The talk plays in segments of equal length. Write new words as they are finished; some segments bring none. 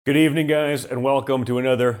Good evening, guys, and welcome to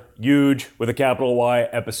another huge, with a capital Y,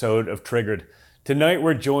 episode of Triggered. Tonight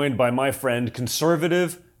we're joined by my friend,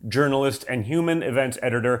 conservative journalist and human events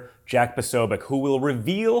editor, Jack Posobiec, who will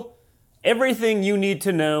reveal everything you need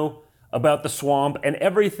to know about the swamp and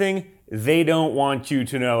everything they don't want you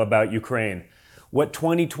to know about Ukraine. What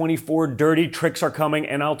 2024 dirty tricks are coming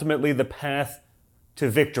and ultimately the path to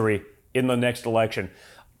victory in the next election.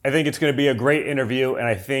 I think it's going to be a great interview, and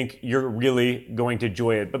I think you're really going to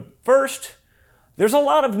enjoy it. But first, there's a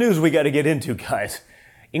lot of news we got to get into, guys,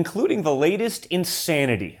 including the latest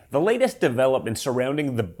insanity, the latest development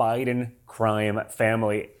surrounding the Biden crime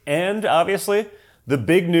family, and obviously the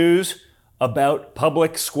big news about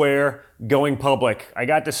PublicSq going public. I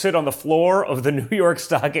got to sit on the floor of the New York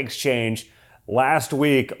Stock Exchange last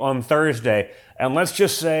week on Thursday, and let's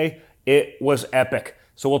just say it was epic.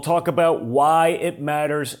 So we'll talk about why it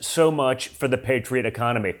matters so much for the Patriot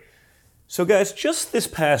economy. So guys, just this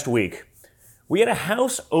past week, we had a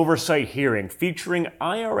House oversight hearing featuring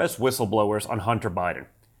IRS whistleblowers on Hunter Biden.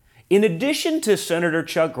 In addition to Senator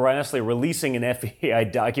Chuck Grassley releasing an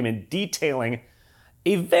FBI document detailing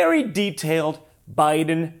a very detailed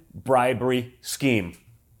Biden bribery scheme.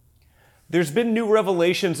 There's been new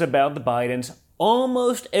revelations about the Bidens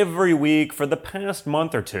almost every week for the past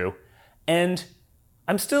month or two, and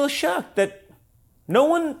I'm still shocked that no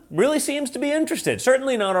one really seems to be interested.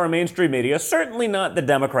 Certainly not our mainstream media, certainly not the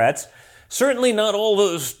Democrats, certainly not all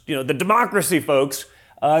those, the democracy folks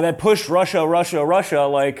that pushed Russia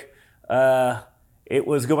like it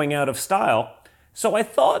was going out of style. So I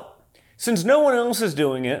thought, since no one else is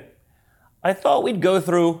doing it, I thought we'd go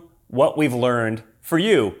through what we've learned for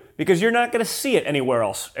you, because you're not going to see it anywhere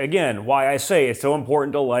else. Again, why I say it's so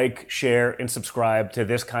important to like, share, and subscribe to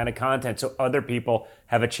this kind of content so other people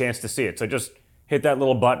have a chance to see it. So just hit that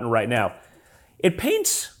little button right now. It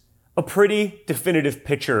paints a pretty definitive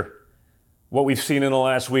picture, what we've seen in the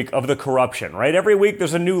last week, of the corruption, right? Every week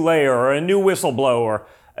there's a new layer or a new whistleblower.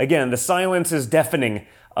 Again, the silence is deafening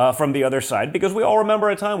from the other side, because we all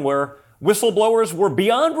remember a time where whistleblowers were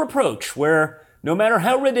beyond reproach, where no matter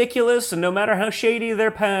how ridiculous and no matter how shady their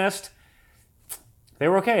past, they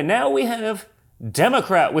were okay. Now we have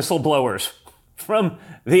Democrat whistleblowers from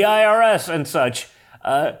the IRS and such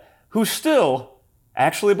who still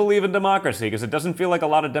actually believe in democracy, because it doesn't feel like a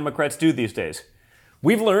lot of Democrats do these days.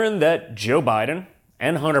 We've learned that Joe Biden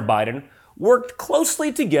and Hunter Biden worked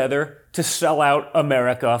closely together to sell out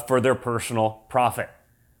America for their personal profit.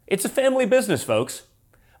 It's a family business, folks.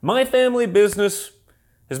 My family business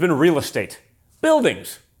has been real estate.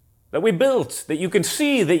 Buildings that we built, that you can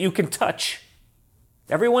see, that you can touch.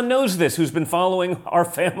 Everyone knows this who's been following our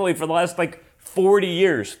family for the last 40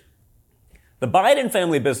 years. The Biden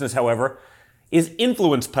family business, however, is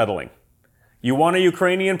influence peddling. You want a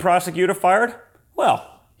Ukrainian prosecutor fired?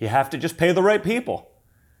 Well, you have to just pay the right people.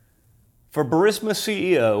 For Burisma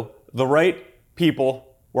CEO, the right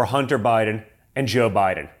people were Hunter Biden and Joe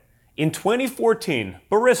Biden. In 2014,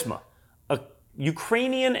 Burisma, a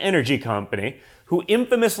Ukrainian energy company who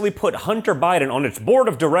infamously put Hunter Biden on its board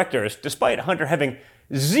of directors, despite Hunter having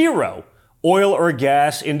zero oil or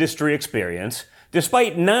gas industry experience,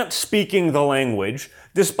 despite not speaking the language,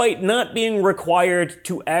 despite not being required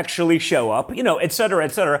to actually show up, et cetera,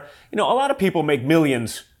 et cetera. A lot of people make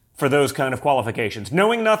millions for those kind of qualifications.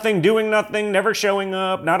 Knowing nothing, doing nothing, never showing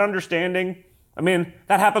up, not understanding.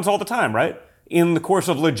 That happens all the time, right? In the course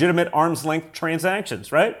of legitimate arm's length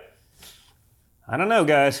transactions, right? I don't know,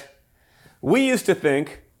 guys. We used to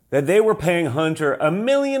think that they were paying Hunter $1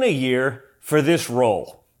 million a year for this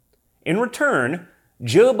role. In return,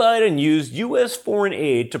 Joe Biden used U.S. foreign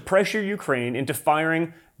aid to pressure Ukraine into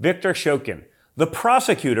firing Viktor Shokin, the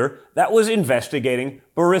prosecutor that was investigating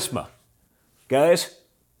Burisma. Guys,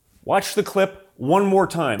 watch the clip one more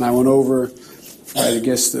time. I went over, I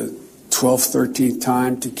guess, the 12th, 13th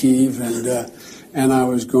time to Kyiv, and I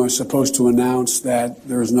was supposed to announce that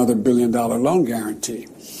there was another $1 billion loan guarantee.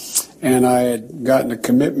 And I had gotten a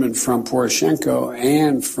commitment from Poroshenko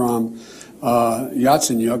and from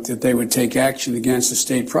Yatsenyuk that they would take action against the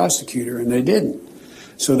state prosecutor, and they didn't.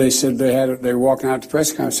 So they said they were walking out to press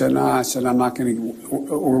conference. I said, no, I'm not going to,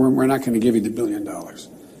 we're not going to give you the $1 billion.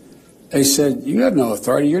 They said, you have no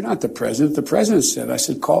authority. You're not the president. The president said. I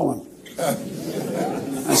said, call him.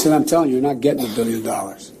 I said, I'm telling you, you're not getting the $1 billion.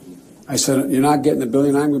 I said, you're not getting the $1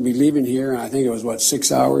 billion. I'm going to be leaving here. And I think it was,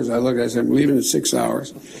 6 hours? I said, I'm leaving in 6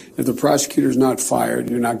 hours. If the prosecutor's not fired,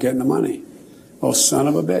 you're not getting the money. Oh, son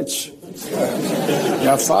of a bitch.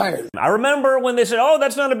 Got fired. I remember when they said, oh,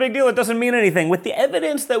 that's not a big deal. It doesn't mean anything. With the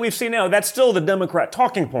evidence that we've seen now, that's still the Democrat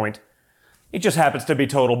talking point. It just happens to be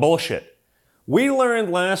total bullshit. We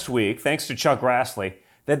learned last week, thanks to Chuck Grassley,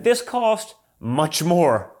 that this cost much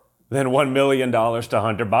more than $1 million to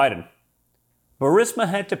Hunter Biden. Burisma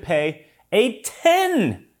had to pay a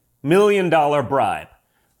 $10 million bribe,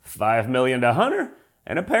 $5 million to Hunter,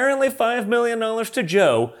 and apparently $5 million to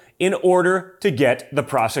Joe in order to get the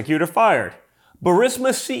prosecutor fired.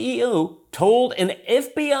 Burisma's CEO told an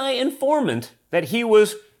FBI informant that he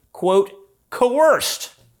was, quote,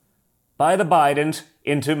 coerced by the Bidens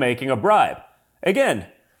into making a bribe. Again,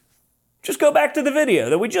 just go back to the video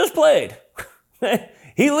that we just played.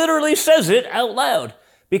 He literally says it out loud.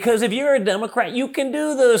 Because if you're a Democrat, you can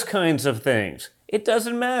do those kinds of things. It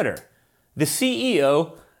doesn't matter. The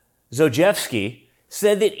CEO, Zojewski,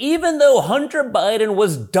 said that even though Hunter Biden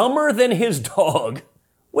was dumber than his dog,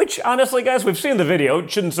 which honestly, guys, we've seen the video, it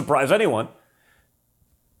shouldn't surprise anyone,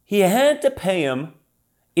 he had to pay him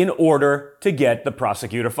in order to get the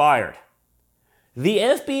prosecutor fired. The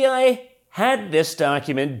FBI had this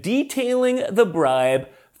document detailing the bribe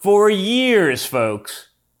for years, folks,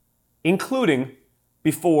 including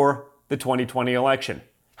before the 2020 election.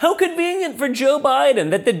 How convenient for Joe Biden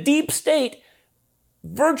that the deep state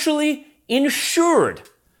virtually ensured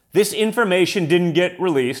this information didn't get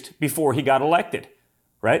released before he got elected,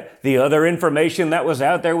 right? The other information that was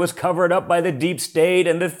out there was covered up by the deep state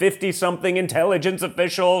and the 50-something intelligence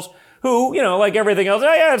officials who, like everything else,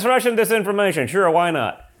 oh yeah, it's Russian disinformation. Sure, why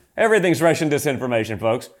not? Everything's Russian disinformation,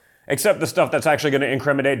 folks, except the stuff that's actually going to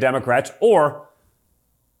incriminate Democrats, or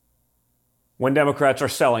when Democrats are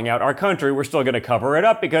selling out our country, we're still going to cover it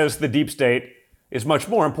up because the deep state is much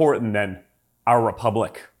more important than our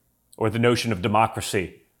republic or the notion of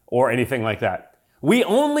democracy or anything like that. We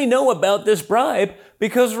only know about this bribe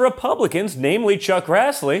because Republicans, namely Chuck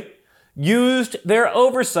Grassley, used their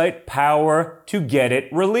oversight power to get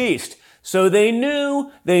it released. So they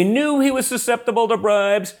knew he was susceptible to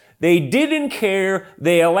bribes. They didn't care.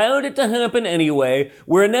 They allowed it to happen anyway.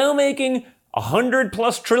 We're now making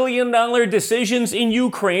 $100+ trillion decisions in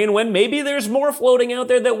Ukraine when maybe there's more floating out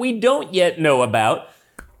there that we don't yet know about.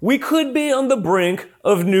 We could be on the brink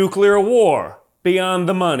of nuclear war beyond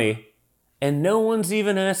the money. And no one's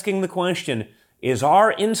even asking the question, is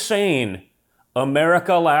our insane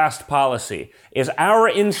America Last policy, is our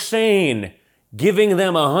insane giving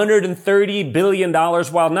them $130 billion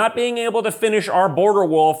while not being able to finish our border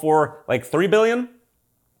wall for like $3 billion?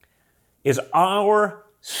 Is our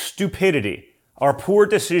stupidity, our poor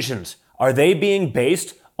decisions, are they being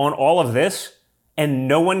based on all of this and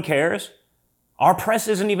no one cares? Our press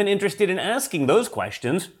isn't even interested in asking those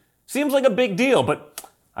questions. Seems like a big deal, but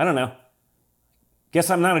I don't know. Guess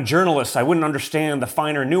I'm not a journalist. I wouldn't understand the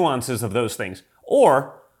finer nuances of those things.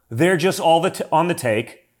 Or they're just all on the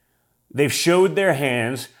take. They've showed their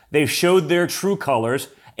hands. They've showed their true colors,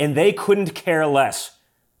 and they couldn't care less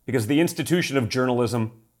because the institution of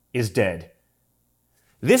journalism is dead.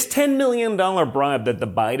 This $10 million bribe that the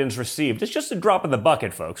Bidens received is just a drop in the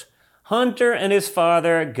bucket, folks. Hunter and his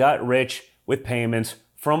father got rich with payments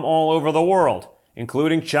from all over the world,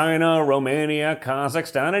 including China, Romania,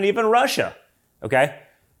 Kazakhstan, and even Russia. Okay?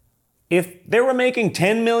 If they were making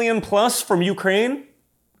 $10 million plus from Ukraine,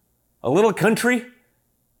 a little country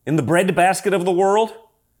in the breadbasket of the world,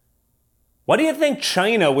 what do you think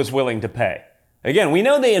China was willing to pay? Again, we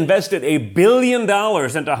know they invested $1 billion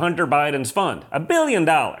into Hunter Biden's fund. $1 billion.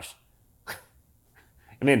 I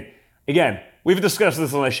mean, again, we've discussed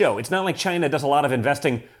this on the show. It's not like China does a lot of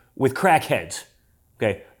investing with crackheads.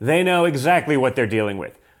 Okay? They know exactly what they're dealing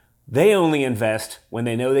with. They only invest when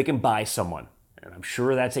they know they can buy someone. And I'm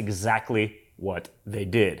sure that's exactly what they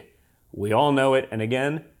did. We all know it. And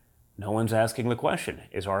again, no one's asking the question.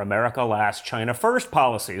 Is our America Last, China First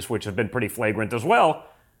policies, which have been pretty flagrant as well,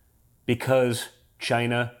 because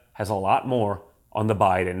China has a lot more on the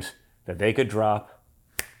Bidens that they could drop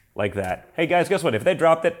like that. Hey guys, guess what? If they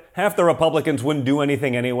dropped it, half the Republicans wouldn't do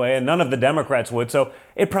anything anyway, and none of the Democrats would, so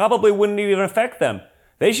it probably wouldn't even affect them.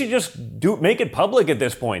 They should just make it public at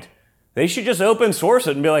this point. They should just open source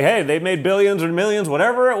it and be like, hey, they made billions or millions,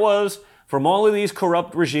 whatever it was, from all of these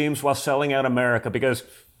corrupt regimes while selling out America, because it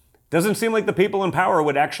doesn't seem like the people in power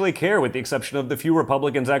would actually care, with the exception of the few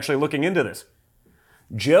Republicans actually looking into this.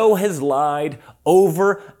 Joe has lied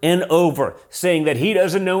over and over, saying that he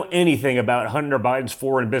doesn't know anything about Hunter Biden's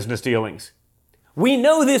foreign business dealings. We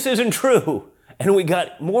know this isn't true, and we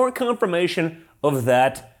got more confirmation of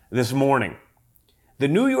that this morning. The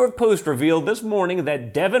New York Post revealed this morning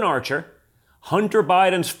that Devon Archer, Hunter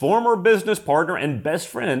Biden's former business partner and best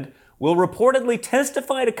friend, will reportedly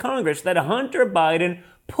testify to Congress that Hunter Biden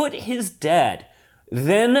put his dad,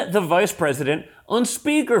 then the vice president, on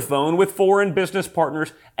speakerphone with foreign business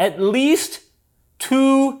partners at least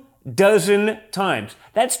 2 dozen times.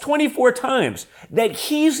 That's 24 times that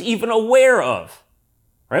he's even aware of.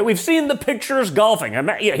 Right? We've seen the pictures golfing.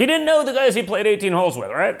 He didn't know the guys he played 18 holes with,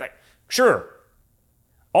 right? Sure.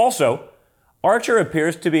 Also, Archer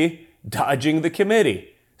appears to be dodging the committee.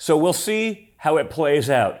 So we'll see how it plays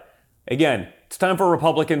out. Again, it's time for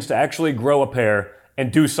Republicans to actually grow a pair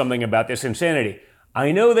and do something about this insanity.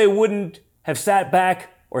 I know they wouldn't have sat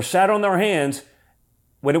back or sat on their hands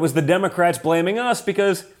when it was the Democrats blaming us,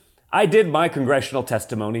 because I did my congressional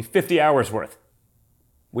testimony 50 hours worth.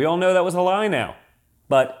 We all know that was a lie now.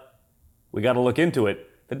 But we got to look into it.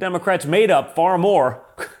 The Democrats made up far more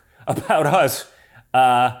about us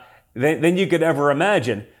than you could ever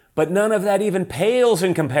imagine. But none of that even pales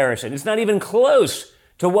in comparison. It's not even close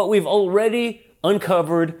to what we've already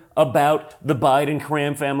uncovered about the Biden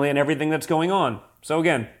crime family and everything that's going on. So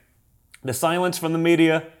again, the silence from the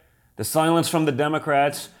media, the silence from the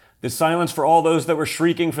Democrats, the silence for all those that were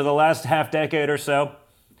shrieking for the last half decade or so,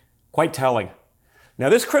 quite telling. Now,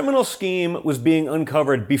 this criminal scheme was being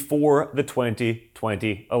uncovered before the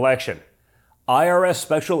 2020 election. IRS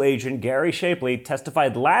Special Agent Gary Shapley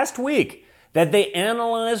testified last week that they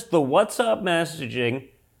analyzed the WhatsApp messaging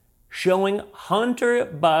showing Hunter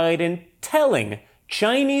Biden telling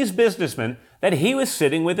Chinese businessmen that he was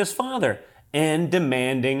sitting with his father and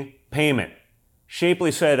demanding payment.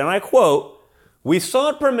 Shapley said, and I quote, "We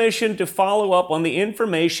sought permission to follow up on the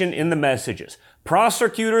information in the messages.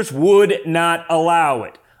 Prosecutors would not allow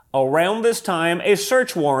it. Around this time, a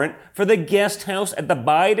search warrant for the guest house at the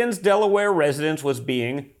Biden's Delaware residence was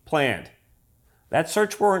being planned. That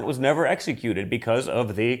search warrant was never executed because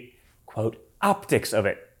of the, quote, optics of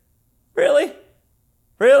it." Really?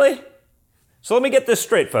 Really? So let me get this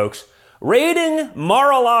straight, folks. Raiding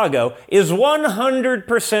Mar-a-Lago is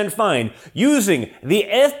 100% fine using the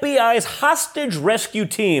FBI's hostage rescue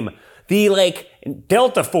team, the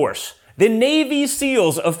Delta Force, the Navy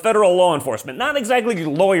SEALs of federal law enforcement, not exactly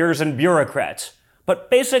lawyers and bureaucrats,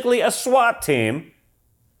 but basically a SWAT team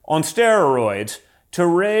on steroids to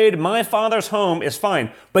raid my father's home is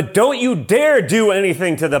fine. But don't you dare do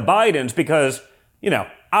anything to the Bidens because,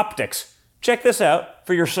 optics. Check this out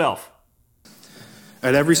for yourself.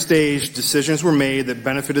 At every stage, decisions were made that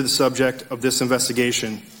benefited the subject of this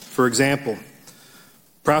investigation. For example,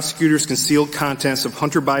 prosecutors concealed contents of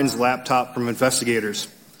Hunter Biden's laptop from investigators.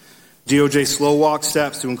 DOJ slow-walked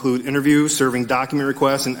steps to include interviews, serving document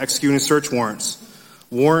requests, and executing search warrants.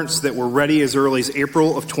 Warrants that were ready as early as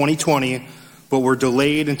April of 2020, but were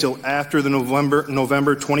delayed until after the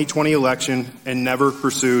November 2020 election and never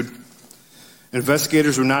pursued.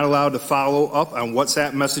 Investigators were not allowed to follow up on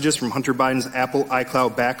WhatsApp messages from Hunter Biden's Apple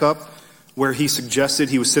iCloud backup, where he suggested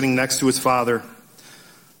he was sitting next to his father.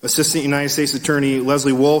 Assistant United States Attorney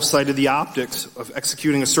Leslie Wolf cited the optics of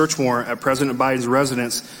executing a search warrant at President Biden's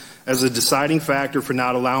residence as a deciding factor for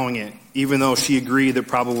not allowing it, even though she agreed that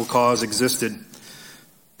probable cause existed.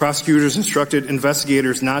 Prosecutors instructed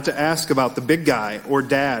investigators not to ask about the big guy or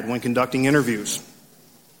dad when conducting interviews.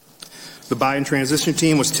 The Biden transition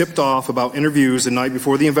team was tipped off about interviews the night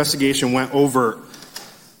before the investigation went overt,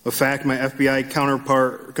 a fact my FBI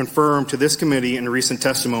counterpart confirmed to this committee in a recent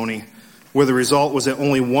testimony, where the result was that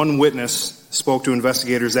only one witness spoke to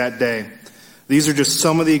investigators that day. These are just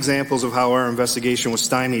some of the examples of how our investigation was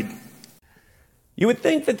stymied. You would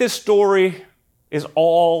think that this story is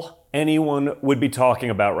all anyone would be talking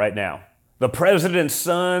about right now. The president's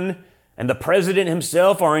son and the president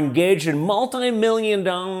himself are engaged in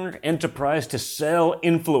multi-million-dollar enterprise to sell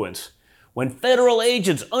influence. When federal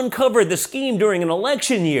agents uncovered the scheme during an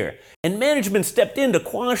election year and management stepped in to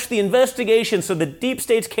quash the investigation so the deep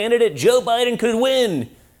state's candidate Joe Biden could win.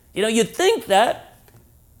 You'd think that,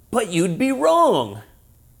 but you'd be wrong.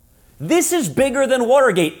 This is bigger than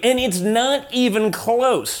Watergate, and it's not even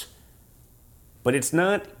close. But it's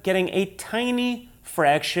not getting a tiny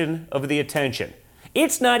fraction of the attention.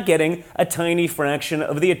 It's not getting a tiny fraction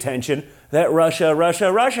of the attention that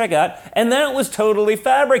Russia got, and that was totally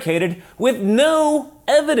fabricated with no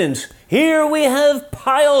evidence. Here we have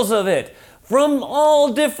piles of it from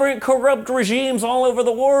all different corrupt regimes all over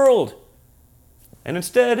the world. And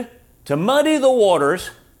instead, to muddy the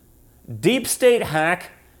waters, deep state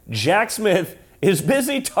hack Jack Smith is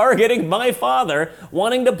busy targeting my father,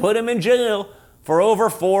 wanting to put him in jail for over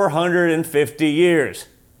 450 years.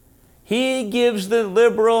 He gives the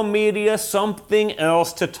liberal media something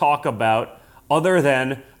else to talk about other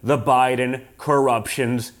than the Biden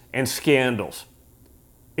corruptions and scandals.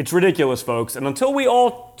 It's ridiculous, folks. And until we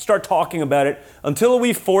all start talking about it, until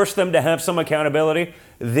we force them to have some accountability,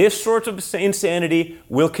 this sort of insanity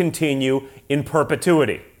will continue in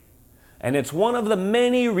perpetuity. And it's one of the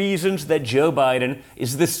many reasons that Joe Biden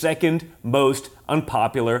is the second most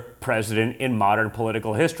unpopular president in modern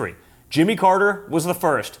political history. Jimmy Carter was the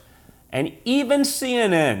first, and even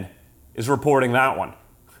CNN is reporting that one.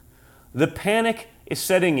 The panic is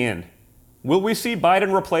setting in. Will we see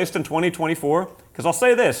Biden replaced in 2024? Because I'll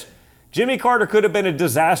say this, Jimmy Carter could have been a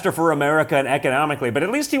disaster for America and economically, but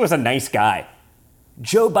at least he was a nice guy.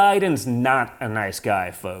 Joe Biden's not a nice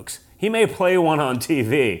guy, folks. He may play one on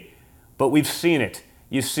TV, but we've seen it.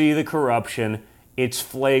 You see the corruption. It's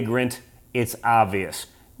flagrant. It's obvious.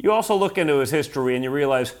 You also look into his history and you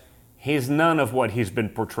realize he's none of what he's been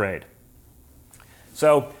portrayed.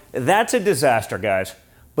 So that's a disaster, guys.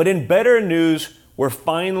 But in better news, we're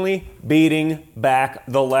finally beating back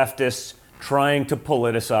the leftists trying to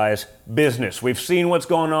politicize business. We've seen what's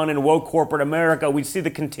going on in woke corporate America. We see the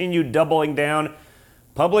continued doubling down.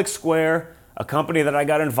 PublicSq, a company that I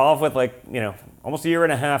got involved with almost a year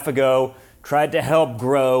and a half ago, tried to help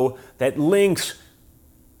grow, that links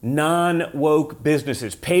non-woke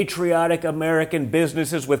businesses, patriotic American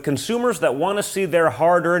businesses with consumers that want to see their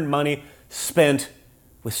hard-earned money spent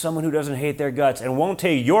with someone who doesn't hate their guts and won't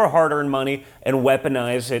take your hard-earned money and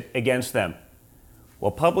weaponize it against them.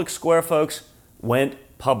 Well, PublicSq, folks, went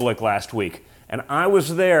public last week. And I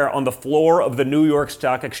was there on the floor of the New York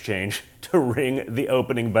Stock Exchange to ring the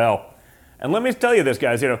opening bell. And let me tell you this,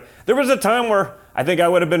 guys, there was a time where I think I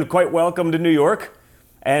would have been quite welcome to New York.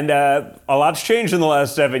 And a lot's changed in the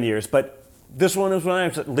last 7 years. But this one is when I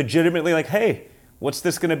was legitimately like, hey, what's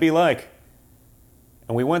this going to be like?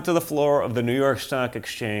 And we went to the floor of the New York Stock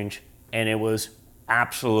Exchange, and it was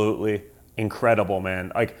absolutely incredible,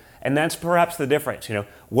 man. And that's perhaps the difference.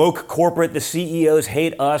 Woke corporate, the CEOs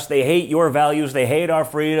hate us. They hate your values. They hate our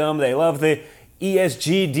freedom. They love the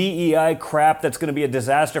ESG, DEI crap that's going to be a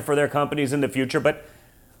disaster for their companies in the future. But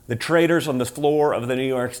the traders on the floor of the New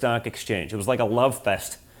York Stock Exchange, it was like a love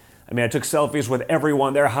fest. I took selfies with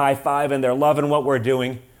everyone. They're high-fiving. They're loving what we're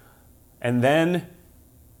doing. And then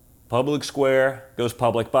PublicSq goes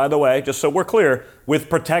public. By the way, just so we're clear, with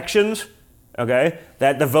protections, okay,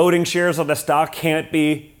 that the voting shares of the stock can't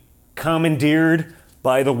be commandeered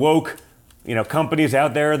by the woke, companies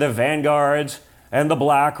out there, the Vanguards and the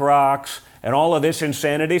BlackRocks and all of this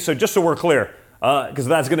insanity. So just so we're clear, because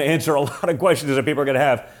that's going to answer a lot of questions that people are going to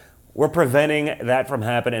have, we're preventing that from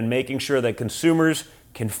happening and making sure that consumers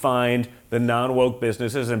can find the non-woke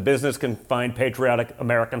businesses and business can find patriotic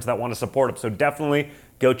Americans that want to support them. So definitely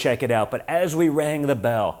go check it out. But as we rang the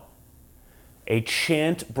bell, a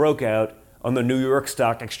chant broke out on the New York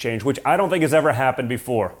Stock Exchange, which I don't think has ever happened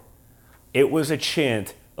before. It was a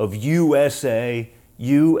chant of USA,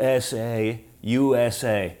 USA,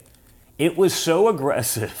 USA. It was so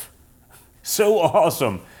aggressive, so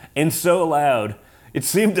awesome, and so loud. It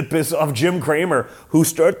seemed to piss off Jim Cramer, who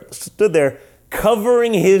stood there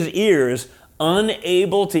covering his ears,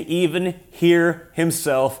 unable to even hear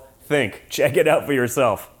himself think. Check it out for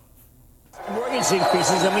yourself. Mortgage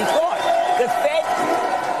increases than we thought. The Fed.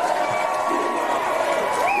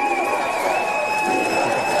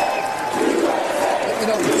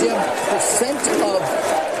 Jim, percent of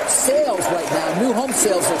sales right now, new home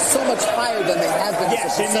sales are so much higher than they have been.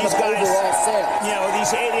 Yes, and these guys, overall sales.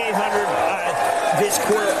 These 8,800 this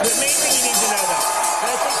quarter. The main thing you need to know, though, and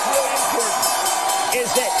I think really important, is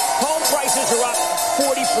that home prices are up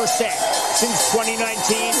 40% since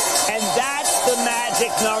 2019, and that's the magic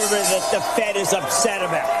number that the Fed is upset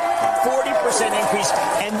about. 40% increase,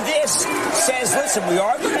 and this says, listen, we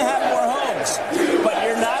are going to have more homes, but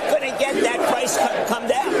you're not going to get that price come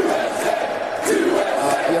down.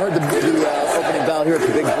 You heard the opening bell here at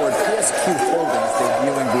the big board. PSQ Holdings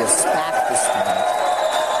debuting via SPAC this time.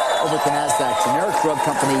 Over at the NASDAQ, generic drug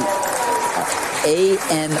company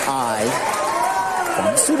ANI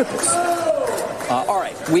Pharmaceuticals. All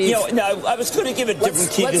right. I was going to give a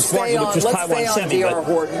different key this morning, which was Taiwan Semi. D.R.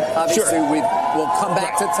 Horton. Obviously, sure. We'll come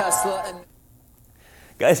back to Tesla.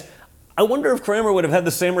 Guys, I wonder if Cramer would have had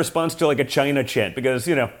the same response to a China chant, because,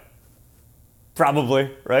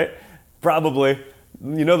 probably, right? Probably.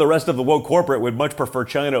 The rest of the woke corporate would much prefer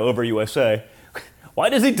China over USA. Why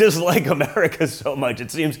does he dislike America so much?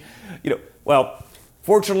 It seems,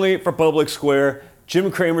 fortunately for PublicSq,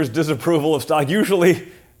 Jim Cramer's disapproval of stock usually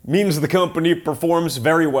means the company performs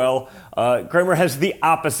very well. Cramer has the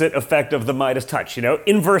opposite effect of the Midas touch,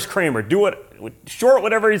 inverse Cramer. Short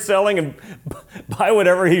whatever he's selling and buy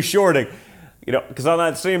whatever he's shorting. Because on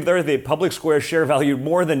that same Thursday, PublicSq share value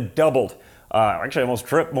more than doubled. Actually,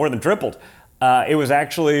 almost more than tripled. It was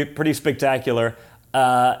actually pretty spectacular.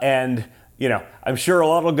 And I'm sure a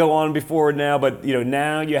lot will go on before now, but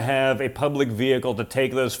now you have a public vehicle to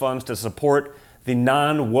take those funds to support the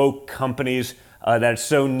non-woke companies that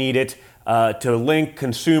so need it to link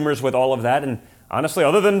consumers with all of that. And honestly,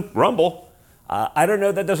 other than Rumble, I don't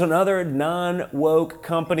know that there's another non-woke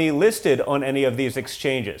company listed on any of these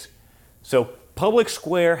exchanges. So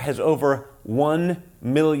PublicSq has over 1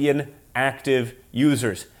 million active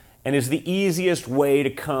users and is the easiest way to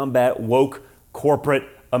combat woke corporate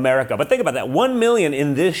America. But think about that, 1 million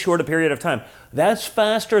in this short a period of time. That's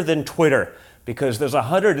faster than Twitter, because there's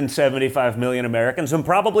 175 million Americans and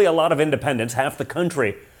probably a lot of independents, half the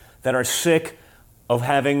country, that are sick of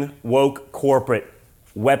having woke corporate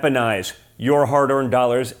weaponize your hard-earned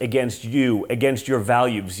dollars against you, against your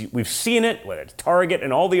values. We've seen it, whether it's Target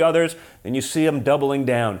and all the others, and you see them doubling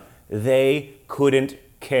down. They couldn't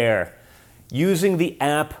care. Using the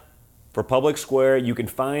app for PublicSq, you can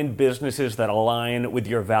find businesses that align with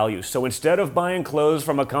your values. So instead of buying clothes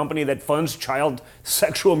from a company that funds child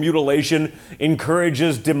sexual mutilation,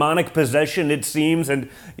 encourages demonic possession, it seems, and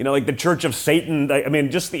like the Church of Satan, I mean,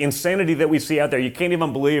 just the insanity that we see out there, you can't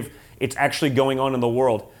even believe it's actually going on in the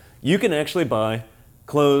world. You can actually buy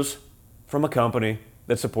clothes from a company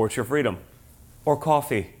that supports your freedom, or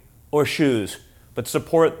coffee, or shoes, but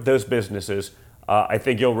support those businesses. I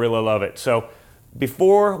think you'll really love it. So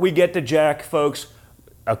before we get to Jack, folks,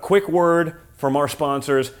 a quick word from our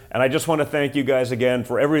sponsors, and I just want to thank you guys again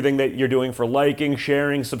for everything that you're doing, for liking,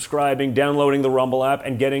 sharing, subscribing, downloading the Rumble app,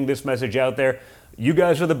 and getting this message out there. You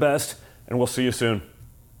guys are the best, and we'll see you soon.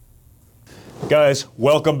 Guys,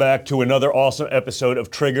 welcome back to another awesome episode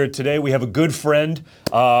of Triggered. Today we have a good friend,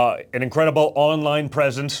 an incredible online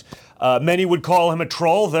presence. Many would call him a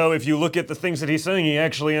troll, though if you look at the things that he's saying, he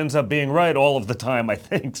actually ends up being right all of the time, I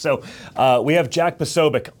think. So we have Jack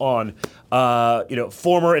Posobiec on,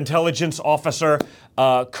 former intelligence officer,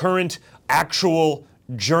 current actual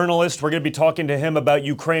journalist. We're going to be talking to him about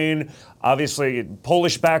Ukraine, obviously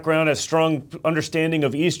Polish background, a strong understanding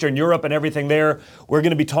of Eastern Europe and everything there. We're going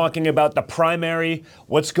to be talking about the primary,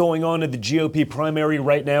 what's going on in the GOP primary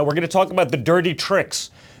right now. We're going to talk about the dirty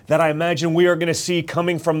tricks that I imagine we are going to see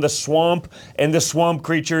coming from the swamp and the swamp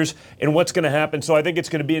creatures and what's going to happen. So I think it's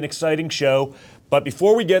going to be an exciting show. But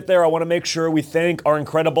before we get there, I want to make sure we thank our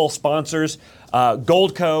incredible sponsors.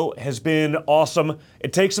 Goldco has been awesome.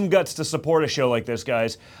 It takes some guts to support a show like this,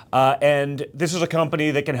 guys. And this is a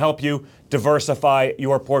company that can help you diversify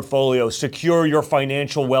your portfolio, secure your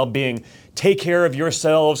financial well-being, take care of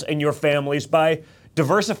yourselves and your families by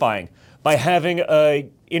diversifying, by having a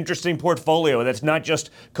interesting portfolio that's not just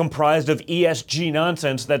comprised of ESG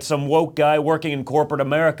nonsense that some woke guy working in corporate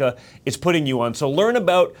America is putting you on. So learn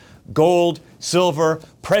about gold, silver,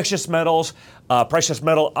 precious metals, precious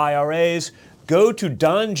metal IRAs. Go to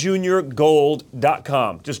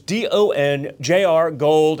donjrgold.com. Just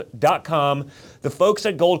donjrgold.com. The folks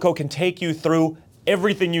at Goldco can take you through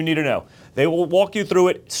everything you need to know. They will walk you through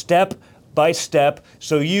it step by step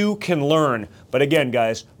so you can learn. But again,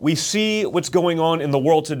 guys, we see what's going on in the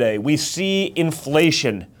world today. We see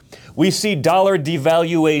inflation. We see dollar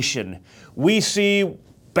devaluation. We see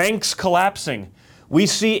banks collapsing. We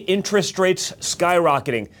see interest rates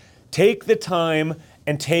skyrocketing. Take the time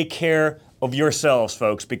and take care of yourselves,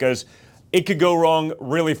 folks, because it could go wrong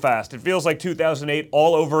really fast. It feels like 2008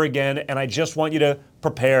 all over again, and I just want you to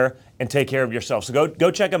prepare and take care of yourself. So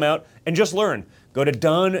go check them out and just learn. Go to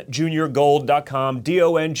donjrgold.com,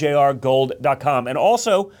 donjrgold.com. And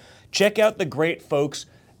also, check out the great folks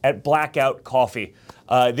at Blackout Coffee.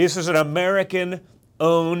 This is an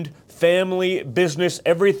American-owned family business,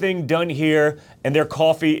 everything done here, and their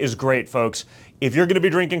coffee is great, folks. If you're going to be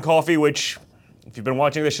drinking coffee, which, if you've been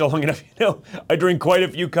watching this show long enough, you know I drink quite a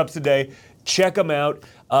few cups a day, check them out.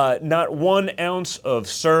 Not 1 ounce of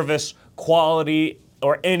service, quality,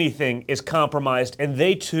 or anything is compromised, and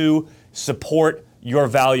they, too, support your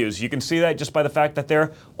values. You can see that just by the fact that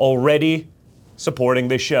they're already supporting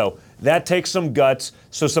this show. That takes some guts,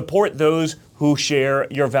 so support those who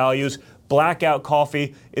share your values. Blackout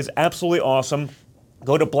Coffee is absolutely awesome.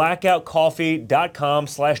 Go to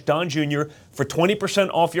blackoutcoffee.com/Don Jr. for 20%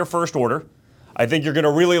 off your first order. I think you're going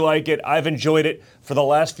to really like it. I've enjoyed it for the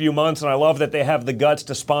last few months, and I love that they have the guts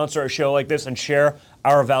to sponsor a show like this and share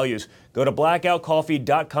our values. Go to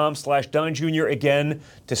blackoutcoffee.com/Don Jr. again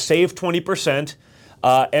to save 20%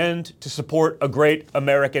 and to support a great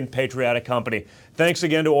American patriotic company. Thanks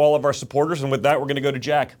again to all of our supporters, and with that, we're going to go to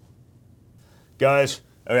Jack. Guys,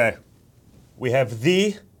 okay, we have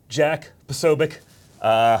the Jack Posobiec,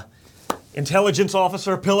 intelligence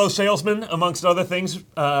officer, pillow salesman, amongst other things,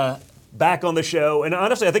 back on the show. And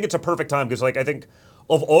honestly, I think it's a perfect time because, I think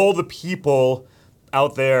of all the people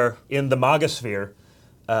out there in the MAGA sphere,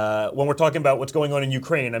 when we're talking about what's going on in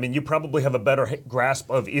Ukraine. I mean, you probably have a better grasp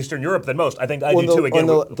of Eastern Europe than most. I think I do too. Again,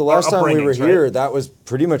 the last time we were here, right? that was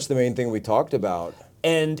pretty much the main thing we talked about.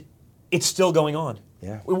 And it's still going on.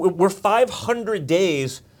 Yeah. We're 500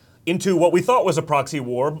 days into what we thought was a proxy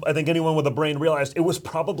war. I think anyone with a brain realized it was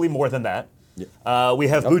probably more than that. Yeah. We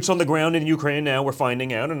have boots on the ground in Ukraine now. We're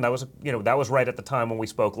finding out, and that was right at the time when we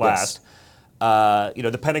spoke last. Yes.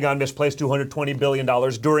 The Pentagon misplaced $220 billion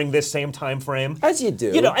during this same time frame. As you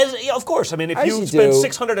do. Of course. I mean, if you spend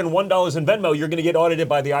 $601 in Venmo, you're going to get audited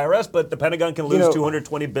by the IRS, but the Pentagon can lose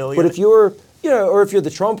 $220 billion. But if you're, or if you're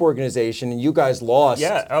the Trump organization and you guys lost.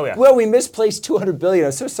 Yeah. Oh, yeah. Well, we misplaced $200 billion.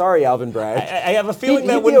 I'm so sorry, Alvin Bragg. I have a feeling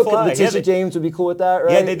that wouldn't fly. Letitia James would be cool with that,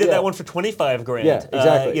 right? Yeah, they did that one for $25,000. Yeah,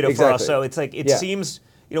 exactly. For us. So it's like, it seems,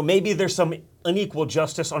 maybe there's some unequal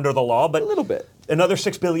justice under the law, but a little bit. Another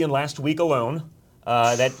 $6 billion last week alone.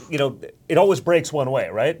 It always breaks one way,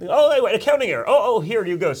 right? Oh, wait, accounting error. Oh, here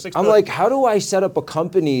you go. $6 billion. I'm like, how do I set up a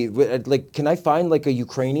company? Like, can I find like a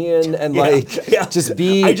Ukrainian and just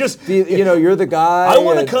be, you're the guy? I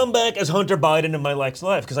want to come back as Hunter Biden in my next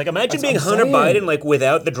life because, imagine being Hunter Biden like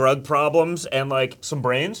without the drug problems and like some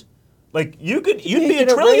brains. Like you'd be a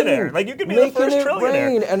trillionaire. Like you could be the first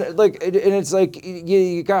trillionaire. And it's like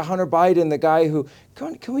you got Hunter Biden, the guy who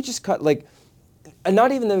can we just cut like. And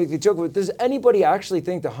not even the joke, but does anybody actually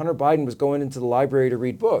think that Hunter Biden was going into the library to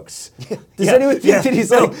read books? Does anyone think that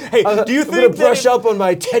he's hey, do you I'm going to brush up on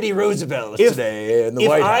my Teddy Roosevelt today in the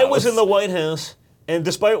White House? If I was in the White House, and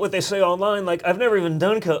despite what they say online, like I've never even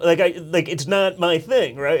done it's not my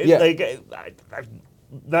thing, right? Yeah. I'm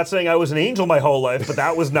not saying I was an angel my whole life, but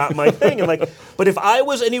that was not my thing. And but if I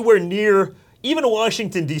was anywhere near even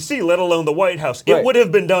Washington D.C., let alone the White House, it would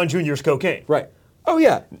have been Don Jr.'s cocaine. Right. Oh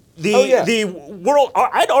yeah. The world,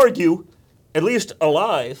 I'd argue, at least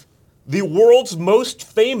alive, the world's most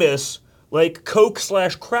famous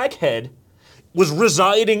coke/crackhead was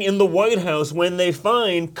residing in the White House when they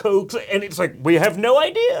find coke, and it's like we have no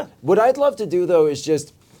idea. What I'd love to do though is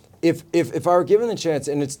just if I were given the chance,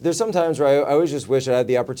 and there's sometimes where I always just wish I had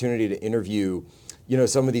the opportunity to interview.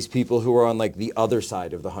 Some of these people who are on the other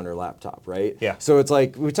side of the Hunter laptop, right? Yeah. So it's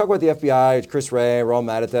like we talk about the FBI, Chris Wray, we're all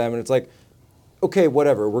mad at them, and it's like. Okay,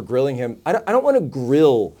 whatever. We're grilling him. I don't want to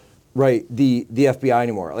grill, the FBI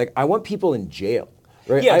anymore. Like I want people in jail,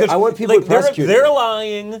 right? Yeah, I want people prosecuted. They're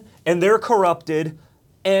lying and they're corrupted,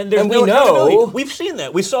 and there's and no we know. accountability. We've seen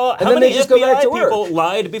that. We saw how many FBI people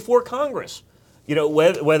lied before Congress.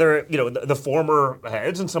 Whether the former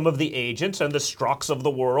heads and some of the agents and the Strzoks of the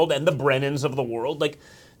world and the Brennans of the world.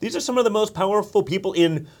 These are some of the most powerful people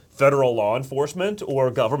in federal law enforcement or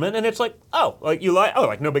government, and it's you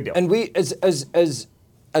lie, no big deal. And we,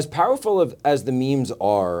 as powerful as the memes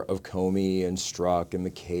are of Comey and Strzok and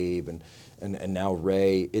McCabe and now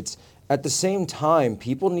Wray, it's at the same time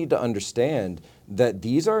people need to understand that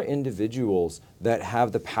these are individuals that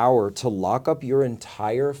have the power to lock up your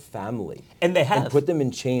entire family, and they have, and put them in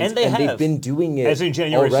chains, and they've been doing it as in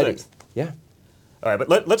January already. 6th. Yeah. All right,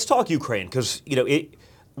 but let's talk Ukraine because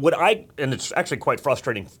and it's actually quite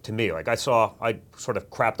frustrating to me. I sort of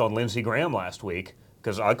crapped on Lindsey Graham last week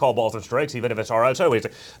because I call balls and strikes even if it's all right. So he's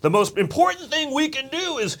like, the most important thing we can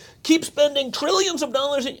do is keep spending trillions of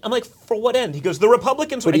dollars. I'm like, for what end? He goes, the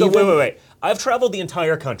Republicans. I go, wait. I've traveled the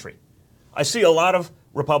entire country. I see a lot of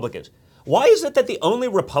Republicans. Why is it that the only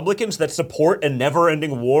Republicans that support a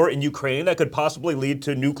never-ending war in Ukraine that could possibly lead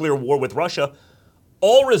to nuclear war with Russia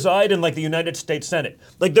all reside in the United States Senate?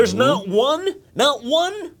 There's not one,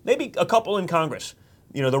 maybe a couple in Congress,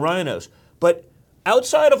 the rhinos. But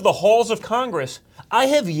outside of the halls of Congress, I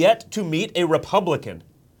have yet to meet a Republican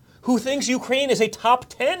who thinks Ukraine is a top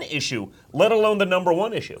 10 issue, let alone the number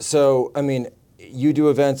one issue. So, I mean, you do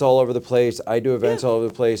events all over the place. I do events all over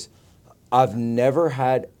the place. I've never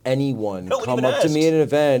had anyone come up to me at an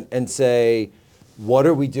event and say, what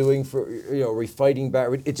are we doing for, are we fighting back?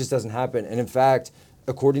 It just doesn't happen. And in fact,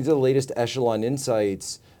 according to the latest Echelon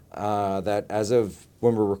Insights, that as of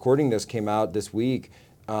when we're recording this came out this week,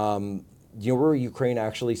 where Ukraine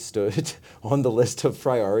actually stood on the list of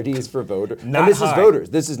priorities for voters? And this is voters.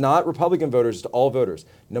 This is not Republican voters, it's all voters.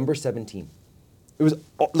 Number 17. It was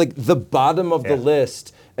the bottom of the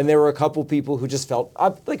list. And there were a couple people who just felt,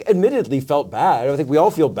 admittedly felt bad. I think we all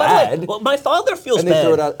feel bad. Well, my father feels bad. And they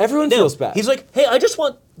throw it out. Everyone feels bad. He's like, hey, I just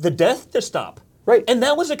want the death to stop. Right. And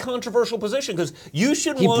that was a controversial position because you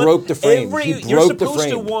should want... He broke the frame. You're supposed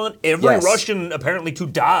to want every Russian apparently to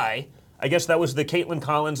die. I guess that was the Caitlin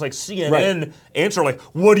Collins CNN answer.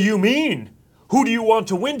 What do you mean? Who do you want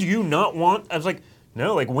to win? Do you not want... I was like,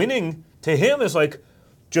 no, winning to him is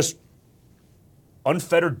just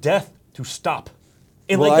unfettered death to stop.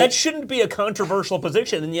 And that shouldn't be a controversial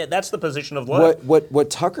position, and yet that's the position of left. What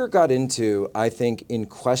Tucker got into, I think, in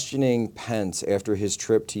questioning Pence after his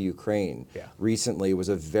trip to Ukraine recently was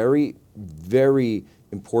a very, very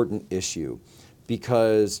important issue,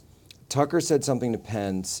 because Tucker said something to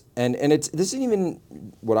Pence, and this isn't even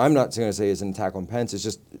what I'm not going to say is an attack on Pence. It's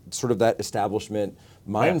just sort of that establishment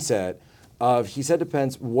mindset of, he said to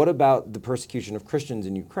Pence, "What about the persecution of Christians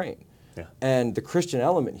in Ukraine?" And the Christian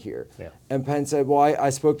element here. And Pence said, "Well, I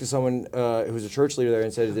spoke to someone who was a church leader there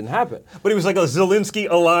and said it didn't happen." But he was like a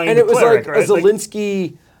Zelensky-aligned And it was cleric, like right? a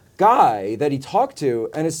Zelensky guy that he talked to,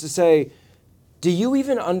 and it's to say, do you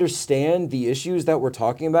even understand the issues that we're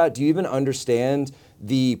talking about? Do you even understand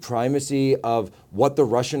the primacy of what the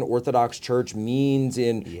Russian Orthodox Church means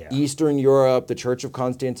in Eastern Europe, the Church of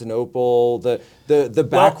Constantinople, the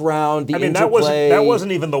background, the interplay? That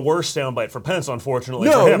wasn't even the worst soundbite for Pence, unfortunately.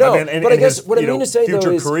 No, for him. no. I mean, but I guess what I mean to say,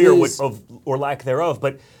 future though, career is or lack thereof.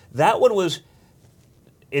 But that one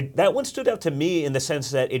that one stood out to me in the sense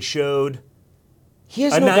that it showed he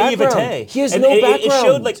has a no naivete. background. He has and no it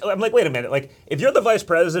showed background. I'm like, wait a minute. Like, if you're the vice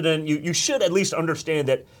president, you should at least understand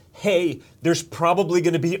that, hey, there's probably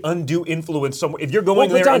going to be undue influence somewhere. If you're going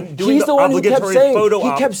there and doing he's the one who obligatory kept saying, photo he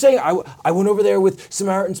op. kept saying, I went over there with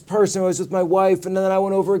Samaritan's Purse, and I was with my wife, and then I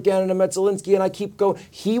went over again, and I met Zelensky, and I keep going.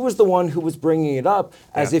 He was the one who was bringing it up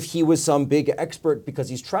as if he was some big expert because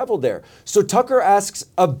he's traveled there. So Tucker asks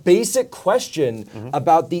a basic question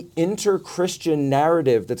about the inter-Christian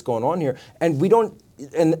narrative that's going on here, and we don't.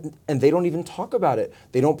 And they don't even talk about it.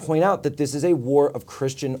 They don't point out that this is a war of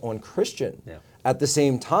Christian on Christian at the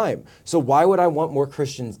same time. So why would I want more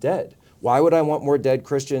Christians dead? Why would I want more dead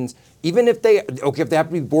Christians? Even if they have to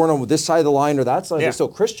be born on this side of the line or that side, they're still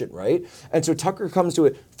Christian, right? And so Tucker comes to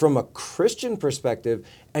it from a Christian perspective,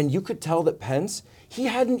 and you could tell that Pence, he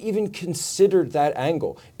hadn't even considered that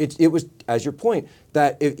angle. It was, as your point,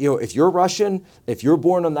 that if you're Russian, if you're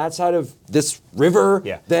born on that side of this river,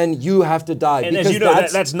 then you have to die. And as you know,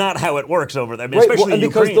 that's not how it works over there. I mean, right, especially and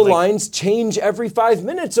because Ukraine, the lines change every 5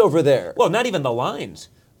 minutes over there. Well, not even the lines,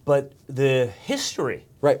 but the history.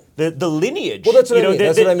 Right. The lineage. Well, that's what I mean.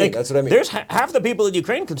 That's what I mean. There's half the people in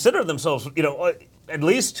Ukraine consider themselves, at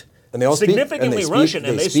least and they all significantly Russian,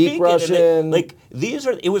 and they speak Russian.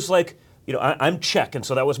 It was like, I'm Czech, and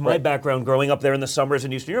so that was my background growing up there in the summers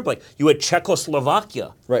in Eastern Europe. Like, you had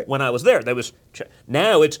Czechoslovakia when I was there. That was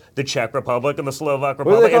now it's the Czech Republic and the Slovak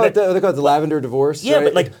Republic. They call it the Lavender Divorce. Yeah, right?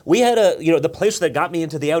 but like, we had the place that got me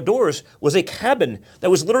into the outdoors was a cabin that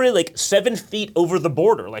was literally like 7 feet over the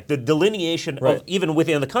border, like the delineation of even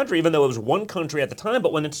within the country, even though it was one country at the time.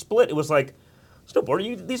 But when it split, it was like, there's no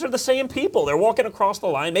border. These are the same people. They're walking across the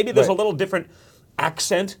line. Maybe there's a little different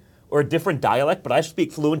accent or a different dialect, but I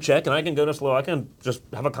speak fluent Czech, and I can go to Slovakia and just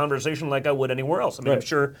have a conversation like I would anywhere else. I mean, I'm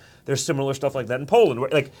sure there's similar stuff like that in Poland.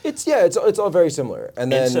 Like, it's all very similar, and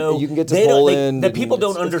then so you can get to Poland. That people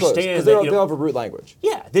don't understand because they all have a root language.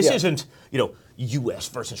 Yeah, this isn't U.S.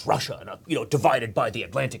 versus Russia, and divided by the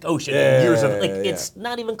Atlantic Ocean. And years of it's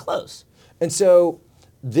not even close. And so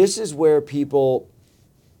this is where people,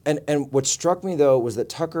 and what struck me though was that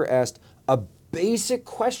Tucker asked a basic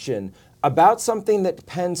question about something that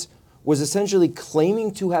Pence was essentially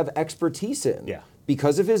claiming to have expertise in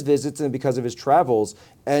because of his visits and because of his travels.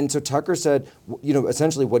 And so Tucker said,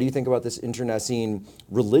 essentially, what do you think about this internecine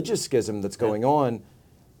religious schism that's going on?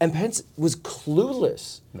 And Pence was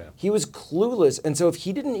clueless. Yeah. He was clueless. And so if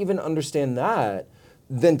he didn't even understand that,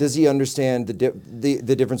 then does he understand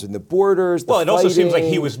the difference in the borders, the Well, it fighting? also seems like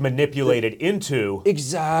he was manipulated into.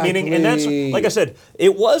 Exactly. Meaning, and that's, like I said,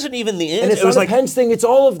 it wasn't even the end. And it's it was not like a Pence thing, it's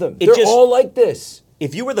all of them. They're all like this.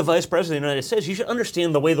 If you were the vice president of the United States, you should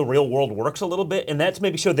understand the way the real world works a little bit, and that's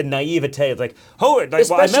maybe show the naivete of like, I met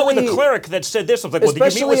with a cleric that said this. I was like, well, did you meet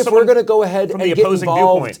with especially if someone we're going to go ahead from and the get opposing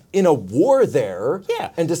involved viewpoint? in a war there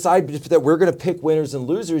and decide that we're going to pick winners and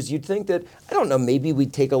losers, you'd think that, I don't know, maybe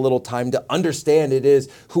we'd take a little time to understand it is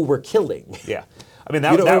who we're killing. Yeah. I mean,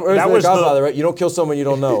 that was Godfather, right? You don't kill someone you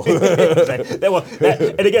don't know. Exactly.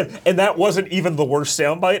 And that wasn't even the worst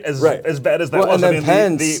soundbite as bad as that was. And then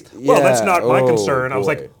Pence, that's not my concern. Boy. I was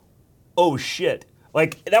like, oh shit.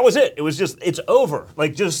 Like, that was it. It was just, it's over.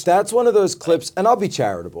 Like, just. That's one of those clips, and I'll be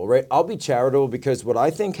charitable, right? I'll be charitable because what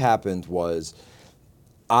I think happened was,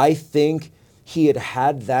 I think he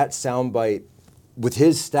had that soundbite with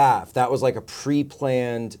his staff. That was like a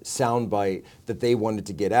pre-planned soundbite that they wanted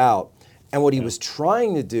to get out. And what he was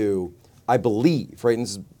trying to do, I believe, right, and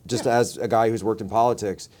this is just as a guy who's worked in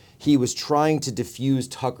politics, he was trying to diffuse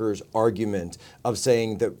Tucker's argument of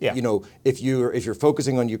saying that if you're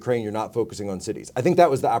focusing on Ukraine, you're not focusing on cities. I think that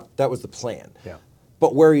was the plan. Yeah.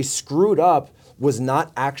 But where he screwed up was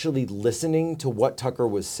not actually listening to what Tucker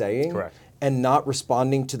was saying. Correct. And not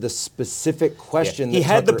responding to the specific question that he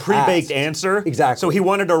had the Tucker pre-baked asked. answer. Exactly. So he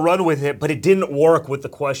wanted to run with it, but it didn't work with the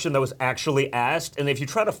question that was actually asked. And if you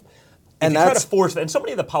try to force, and so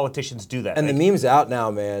many of the politicians do that. And the meme's out now,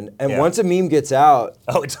 man. And Yeah. once a meme gets out,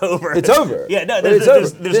 it's over. It's over. Yeah, no, But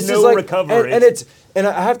there's no recovery. And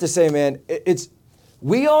I have to say, man,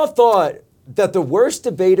 we all thought that the worst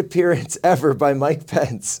debate appearance ever by Mike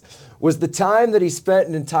Pence was the time that he spent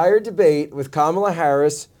an entire debate with Kamala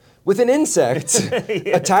Harris with an insect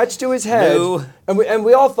attached to his head. No. And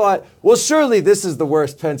we all thought, well, surely this is the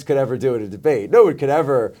worst Pence could ever do in a debate. No one could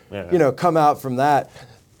ever, come out from that.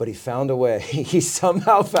 But he found a way. He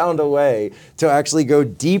somehow found a way to actually go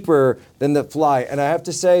deeper than the fly. And I have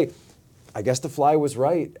to say, I guess the fly was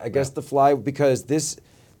right. I guess the fly, because in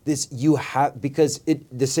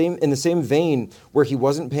the same vein where he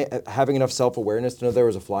wasn't having enough self-awareness to know there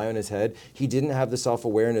was a fly on his head, he didn't have the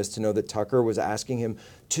self-awareness to know that Tucker was asking him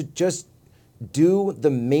to just do the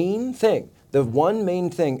main thing, the one main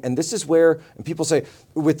thing. And this is where, and people say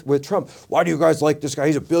with Trump, why do you guys like this guy?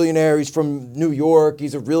 He's a billionaire. He's from New York.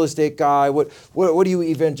 He's a real estate guy. What do you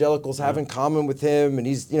evangelicals have in common with him? And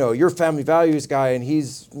he's, you're a family values guy, and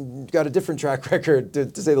he's got a different track record,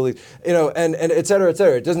 to say the least. And et cetera, et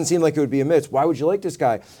cetera. It doesn't seem like it would be amiss. Why would you like this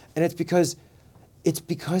guy? And it's because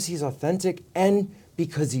he's authentic and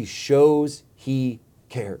because he shows he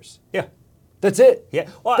cares. Yeah. That's it. Yeah.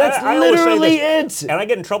 Well, That's I always say literally this, it. And I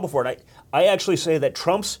get in trouble for it. I actually say that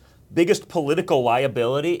Trump's biggest political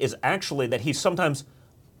liability is actually that he's sometimes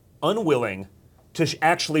unwilling to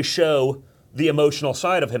actually show the emotional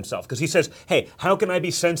side of himself. Because he says, hey, how can I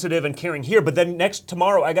be sensitive and caring here? But then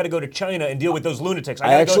tomorrow I got to go to China and deal with those lunatics.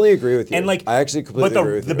 I actually agree with you. And I actually completely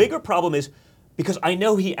agree with you. The bigger problem is, because I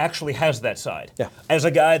know he actually has that side. Yeah. As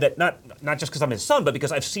a guy that, not just because I'm his son, but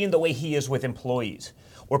because I've seen the way he is with employees,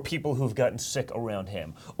 or people who've gotten sick around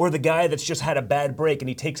him, or the guy that's just had a bad break and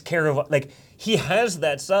he takes care of, he has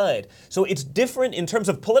that side. So it's different in terms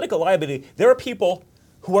of political liability. There are people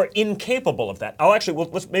who are incapable of that.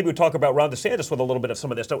 Maybe we'll talk about Ron DeSantis with a little bit of some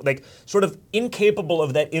of this, sort of incapable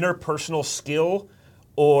of that interpersonal skill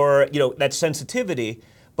or, that sensitivity.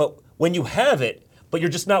 But when you have it, but you're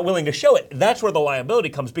just not willing to show it, that's where the liability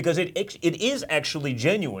comes, because it is actually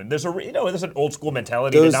genuine. There's an old school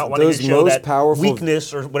mentality to not wanting to show that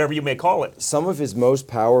weakness or whatever you may call it. Some of his most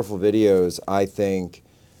powerful videos, I think,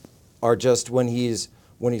 are just when he's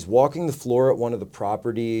walking the floor at one of the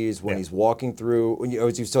properties, when he's walking through,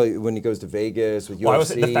 when he goes to Vegas with UFC. Why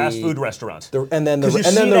was it the fast food restaurants? And then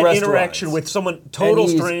the interaction with someone total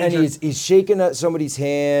stranger. And he's shaking somebody's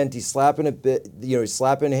hand. He's slapping a bit. He's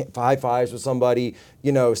slapping high fives with somebody.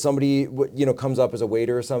 Somebody comes up as a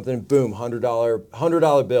waiter or something. Boom,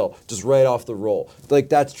 $100 bill just right off the roll.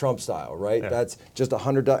 That's Trump style, right? Yeah. That's just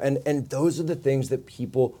 $100. And those are the things that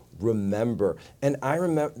people remember. And I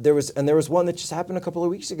remember there was one that just happened a couple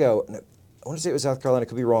of weeks ago. And I want to say it was South Carolina, I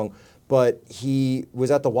could be wrong, but he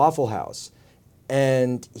was at the Waffle House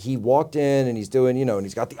and he walked in and he's doing, and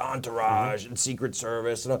he's got the entourage and Secret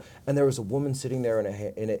Service and there was a woman sitting there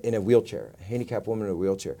in a wheelchair, a handicapped woman in a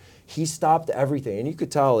wheelchair. He stopped everything, and you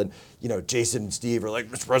could tell. And Jason and Steve are like,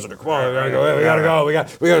 Mr. President, come on, we gotta go, we got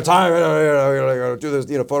time, we gotta do this,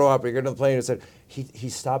 photo op, we get on the plane. And said he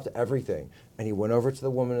stopped everything. And he went over to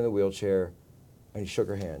the woman in the wheelchair and he shook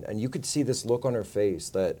her hand. And you could see this look on her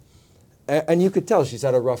face and you could tell she's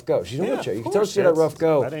had a rough go. She's in a wheelchair. You could tell she's had a rough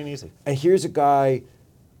go. That ain't easy. And here's a guy,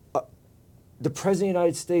 the President of the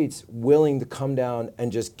United States, willing to come down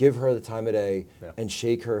and just give her the time of day and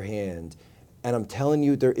shake her hand. And I'm telling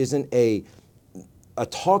you, there isn't a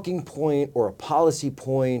talking point or a policy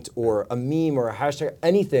point or a meme or a hashtag,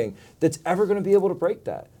 anything that's ever going to be able to break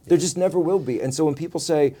that. There just never will be. And so when people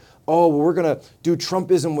say, oh, well, we're going to do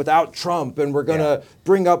Trumpism without Trump, and we're going to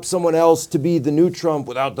bring up someone else to be the new Trump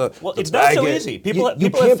without the it's not so easy. People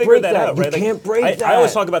have figured that out, right? You can't break that. I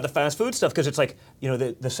always talk about the fast food stuff because it's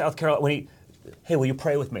the South Carolina, hey, will you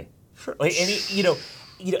pray with me? Sure.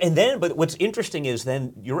 But what's interesting is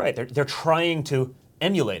then, you're right, they're trying to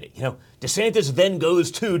emulate it. DeSantis then goes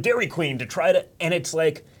to Dairy Queen to try to, and it's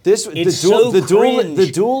like,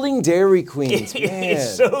 the dueling Dairy Queens, man.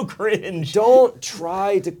 It's so cringe. Don't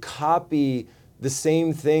try to copy the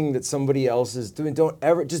same thing that somebody else is doing. Don't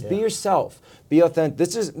ever, just be yourself. Be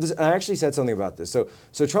authentic. I actually said something about this. So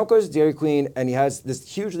Trump goes to Dairy Queen and he has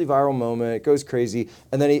this hugely viral moment. It goes crazy,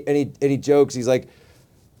 and then he jokes. He's like,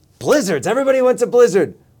 blizzards. Everybody went to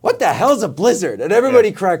Blizzard. what the hell's a blizzard? And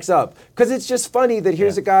everybody cracks up because it's just funny that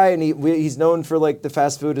here's a guy and he's known for like the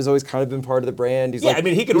fast food has always kind of been part of the brand. He's I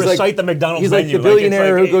mean, he can recite the McDonald's he's menu. He's like the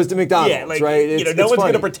billionaire who goes to McDonald's, right? No one's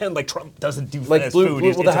going to pretend like Trump doesn't do fast food.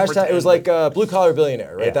 Well, the hashtag, it was like blue collar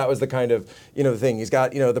billionaire, right? That was the kind of, thing. He's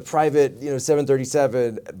got, the private,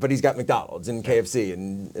 737, but he's got McDonald's and KFC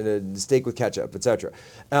and a steak with ketchup, etc.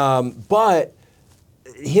 But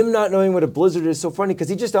him not knowing what a blizzard is so funny because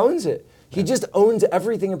he just owns it. He just owns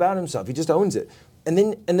everything about himself. He just owns it. And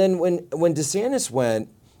then when DeSantis went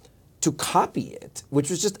to copy it, which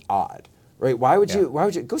was just odd, right? Why would you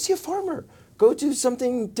go see a farmer? Go do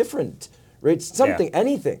something different, right?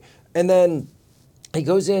 Anything. And then he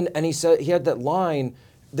goes in and he said he had that line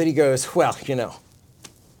that he goes, well,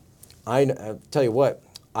 I'll tell you what,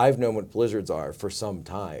 I've known what blizzards are for some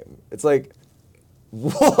time. It's like,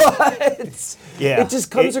 what? Yeah. It just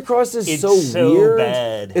comes across as it's so weird.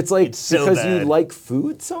 Bad. It's like because bad. you like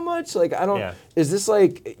food so much. Like I don't. Yeah. Is this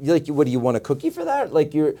like what do you want a cookie for that?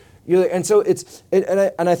 Like you're and so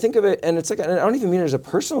and I think of it and it's like and I don't even mean it as a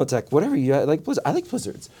personal attack. Whatever you like blizzards. I like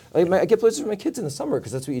blizzards. I get blizzards for my kids in the summer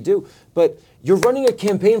because that's what you do. But you're running a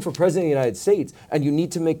campaign for president of the United States and you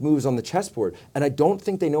need to make moves on the chessboard. And I don't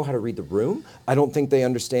think they know how to read the room. I don't think they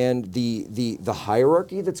understand the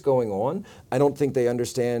hierarchy that's going on. I don't think they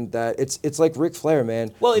understand that it's like Ric Flair,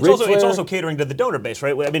 man. Well, it's also catering to the donor base,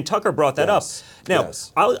 right? I mean, Tucker brought that up. Now,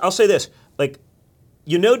 I'll say this, like.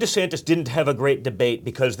 DeSantis didn't have a great debate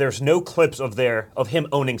because there's no clips of him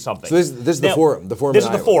owning something. So this is the forum. The forum. This is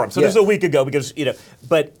the forum. So this is a week ago because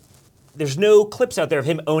but there's no clips out there of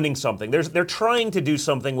him owning something. They're trying to do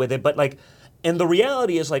something with it, but and the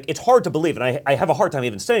reality is it's hard to believe, and I have a hard time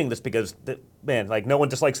even saying this because no one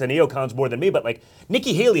dislikes the neocons more than me, but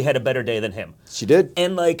Nikki Haley had a better day than him. She did.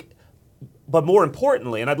 And but more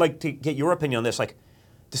importantly, and I'd like to get your opinion on this,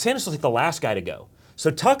 DeSantis was the last guy to go. So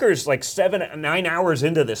Tucker's 7-9 hours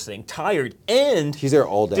into this thing, tired, and he's there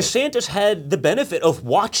all day. DeSantis had the benefit of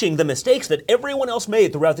watching the mistakes that everyone else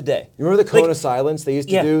made throughout the day. You remember the cone of silence they used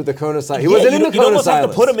to do? The cone of silence. He wasn't in the cone of silence. You almost have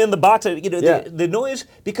to put him in the box, the noise,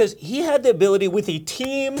 because he had the ability with a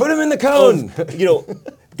team. Put him in the cone.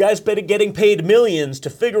 Guys getting paid millions to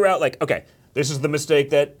figure out, okay, this is the mistake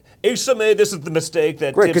that Asa made, this is the mistake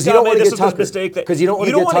that because you don't want to get tuckered. Because you don't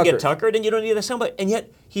want to get tuckered, and you don't need a soundbite. And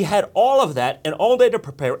yet he had all of that and all day to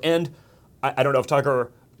prepare. And I don't know if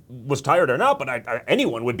Tucker was tired or not, but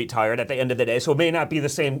anyone would be tired at the end of the day. So it may not be the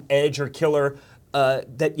same edge or killer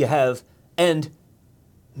that you have. And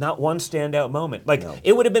not one standout moment.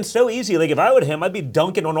 It would have been so easy. If I were him, I'd be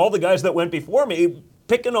dunking on all the guys that went before me,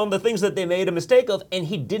 picking on the things that they made a mistake of, and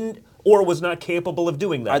he didn't or was not capable of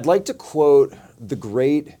doing that. I'd like to quote the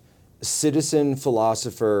great citizen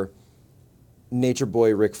philosopher, Nature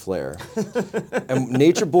Boy Ric Flair. And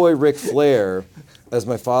Nature Boy Ric Flair, as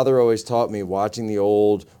my father always taught me, watching the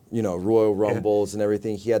old, Royal Rumbles and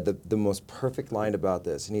everything, he had the most perfect line about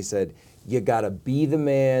this. And he said, you gotta be the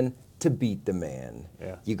man to beat the man.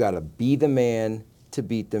 Yeah. You gotta be the man to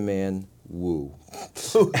beat the man. Woo.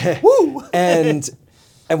 Woo! And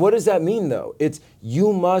what does that mean, though? It's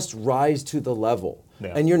you must rise to the level.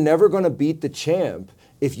 Yeah. And you're never gonna beat the champ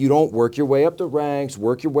if you don't work your way up the ranks,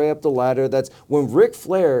 work your way up the ladder. That's when Ric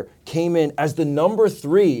Flair came in as the number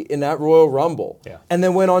 3 in that Royal Rumble and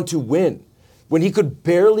then went on to win. When he could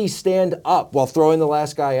barely stand up while throwing the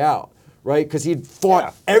last guy out, right? Because he'd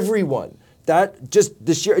fought everyone. That just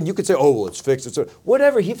the sheer, and you could say, oh, well, it's fixed. It's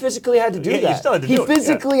whatever. He physically had to do that. He still had to do it. He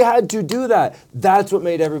physically had to do that. That's what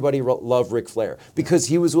made everybody love Ric Flair, because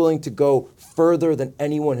he was willing to go further than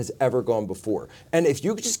anyone has ever gone before. And if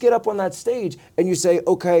you just get up on that stage and you say,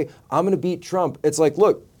 okay, I'm going to beat Trump, it's like,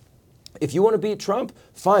 look, if you want to beat Trump,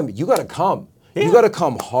 fine, but you got to come. Yeah. You got to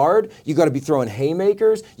come hard. You got to be throwing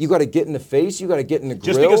haymakers. You got to get in the face. You got to get in the grill.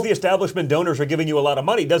 Just because the establishment donors are giving you a lot of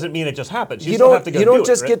money doesn't mean it just happens. You still have to go do it. You don't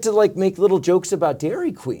just get to make little jokes about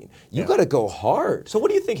Dairy Queen. You got to go hard. So what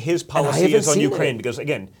do you think his policy is on Ukraine? Because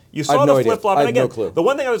again, you saw the flip-flop. I have no clue. The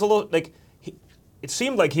one thing I was a little it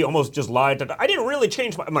seemed like he almost just lied. I didn't really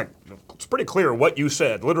change my. I'm like, it's pretty clear what you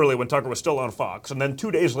said, literally, when Tucker was still on Fox. And then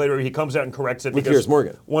 2 days later, he comes out and corrects it with Piers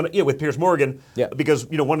Morgan. With Piers Morgan. Yeah. Because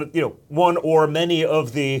one or many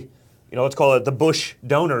of the, let's call it the Bush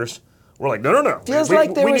donors were like, no. Feels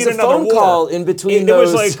like there was a phone call in between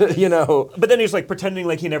those. Was like, But then he's pretending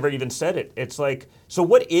like he never even said it. It's like, so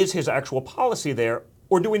what is his actual policy there,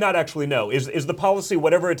 or do we not actually know? Is the policy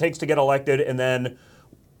whatever it takes to get elected, and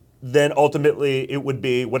then ultimately it would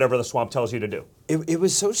be whatever the swamp tells you to do? It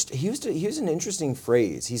was so. He used an interesting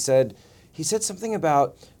phrase. He said something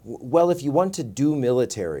about, well, if you want to do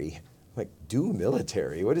military, Like, do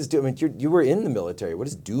military? What is do? I mean, you were in the military. What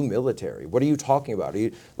is do military? What are you talking about? Are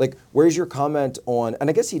you like? Where's your comment on? And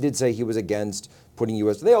I guess he did say he was against putting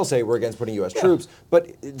U.S. They all say we're against putting U.S. troops.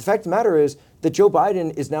 But the fact of the matter is that Joe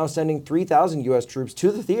Biden is now sending 3,000 U.S. troops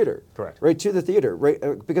to the theater. Correct. Right, to the theater. Right,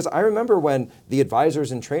 because I remember when the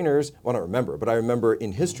advisors and trainers. Well, I don't remember, but I remember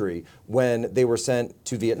in history when they were sent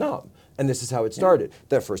to Vietnam, and this is how it started.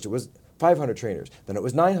 That first it was 500 trainers, then it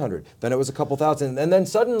was 900, then it was a couple thousand, and then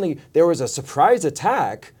suddenly there was a surprise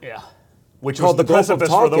attack. Yeah. Which was called the Gulf of precipice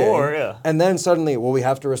for the Tonkin, war, yeah. And then suddenly, well, we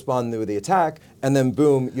have to respond to the attack, and then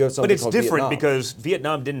boom, you have something But it's called different Vietnam. because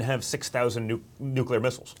Vietnam didn't have 6,000 nuclear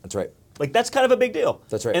missiles. That's right. Like, that's kind of a big deal.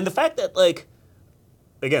 That's right. And the fact that, like,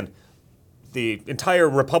 again, the entire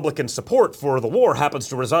Republican support for the war happens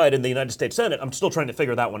to reside in the United States Senate, I'm still trying to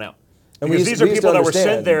figure that one out. And because these are we used people to that were sent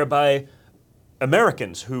understand. there by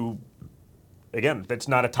Americans who, again, that's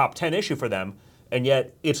not a top 10 issue for them, and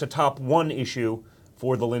yet it's a top 1 issue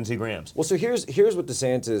for the Lindsey Grahams. Well, so here's what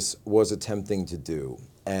DeSantis was attempting to do,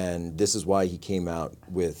 and this is why he came out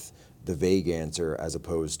with the vague answer as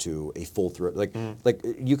opposed to a full throat. Like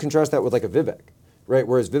you contrast that with like a Vivek, right?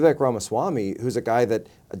 Whereas Vivek Ramaswamy, who's a guy that,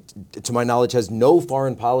 to my knowledge, has no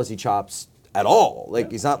foreign policy chops at all.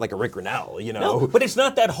 Like he's not like a Rick Grinnell, you know. No, but it's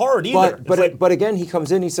not that hard either. But again, he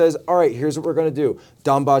comes in. He says, "All right, here's what we're going to do.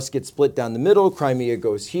 Donbass gets split down the middle. Crimea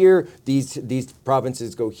goes here. These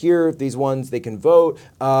provinces go here. These ones they can vote.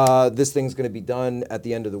 This thing's going to be done at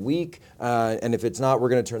the end of the week. And if it's not, we're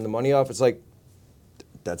going to turn the money off." It's like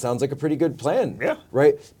that sounds like a pretty good plan, yeah.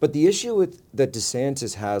 Right? But the issue that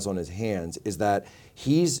DeSantis has on his hands is that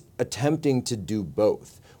he's attempting to do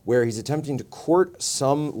both, where he's attempting to court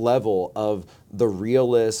some level of the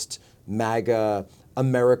realist, MAGA,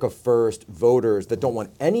 America First voters that don't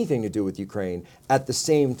want anything to do with Ukraine, at the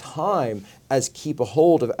same time as keep a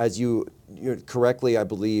hold of, as you correctly, I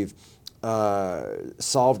believe,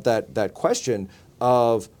 solved that question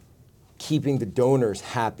of keeping the donors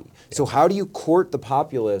happy. So how do you court the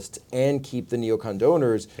populists and keep the neocon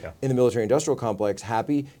donors in the military-industrial complex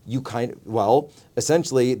happy?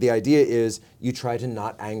 Essentially, the idea is you try to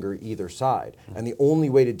not anger either side. And the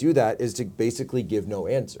only way to do that is to basically give no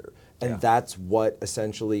answer. And that's what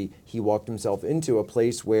essentially he walked himself into, a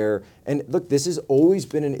place where, and look, this has always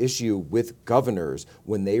been an issue with governors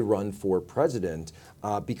when they run for president,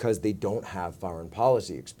 because they don't have foreign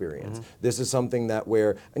policy experience. This is something that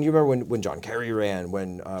and you remember when John Kerry ran,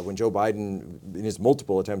 when Joe Biden, in his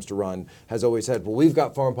multiple attempts to run, has always said, well, we've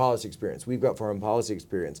got foreign policy experience. We've got foreign policy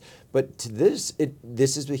experience. But to this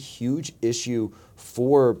is a huge issue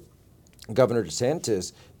for Governor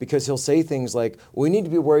DeSantis, because he'll say things like, well, we need to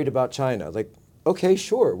be worried about China. Like, okay,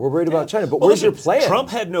 sure, we're worried about China, but where's your plan? Trump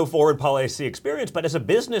had no foreign policy experience, but as a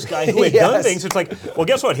business guy who had done things, it's like, well,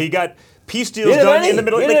 guess what? He got peace deals done in the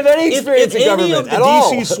Middle East. He didn't have any experience in government at all.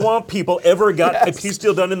 If any of the DC swamp people ever got a peace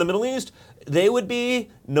deal done in the Middle East, they would be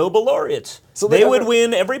Nobel laureates. So they would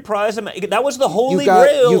win every prize. That was the holy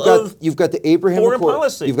grail of you've got the Abraham foreign Accord.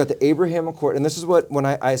 policy. You've got the Abraham Accord, and this is what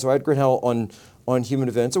I had Grinnell on Human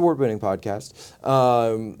Events, award-winning podcast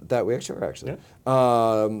that we actually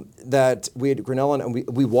are that we had Grinnell on, and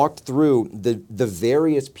we walked through the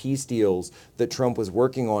various peace deals that Trump was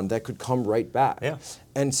working on that could come right back. Yeah.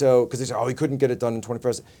 And so, because they said, he couldn't get it done in 24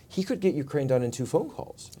 hours. He could get Ukraine done in 2 phone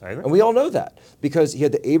calls. I agree. And we all know that because he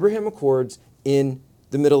had the Abraham Accords in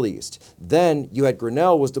the Middle East. Then you had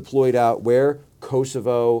Grinnell was deployed out where?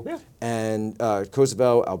 Kosovo and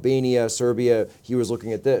Kosovo, Albania, Serbia. He was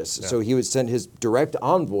looking at this. So he would send his direct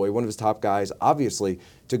envoy, one of his top guys, obviously,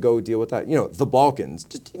 to go deal with that. The Balkans,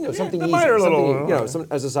 just something easy,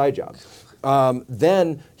 as a side job.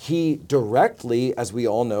 Then he directly, as we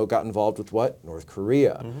all know, got involved with what? North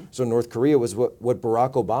Korea. So North Korea was what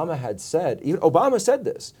Barack Obama had said. Even Obama said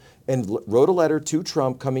this and wrote a letter to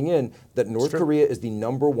Trump coming in that North Korea is the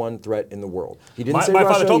number1 threat in the world. He didn't say my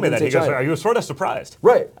Russia, father told me that. He was sort of surprised.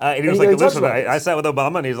 Right. And he was like, listen, I sat with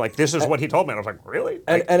Obama and he's like, this is what he told me. And I was like, really?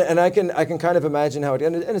 And I can kind of imagine how it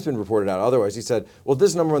ended, and it's been reported out otherwise. He said, well,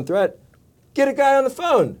 this is #1 threat. Get a guy on the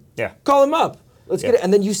phone. Yeah. Call him up. Let's get it.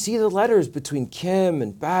 And then you see the letters between Kim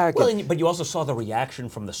and Back. But you also saw the reaction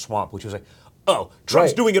from the swamp, which was like, oh,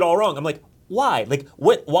 Trump's doing it all wrong. I'm like, why? Like,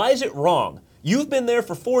 why is it wrong? You've been there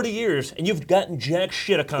for 40 years and you've gotten jack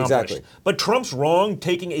shit accomplished. Exactly. But Trump's wrong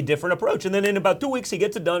taking a different approach. And then in about 2 weeks he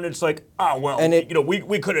gets it done and it's like,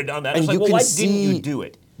 we could have done that. It's like, well, why didn't you do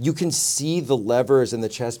it? You can see the levers and the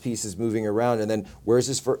chess pieces moving around. And then where's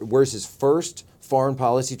his first foreign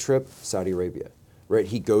policy trip? Saudi Arabia. Right,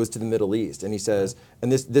 he goes to the Middle East and he says,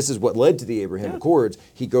 and this is what led to the Abraham Accords.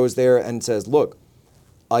 He goes there and says, look,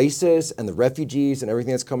 ISIS and the refugees and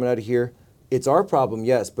everything that's coming out of here, it's our problem,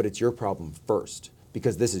 yes, but it's your problem first,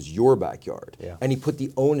 because this is your backyard. Yeah. And he put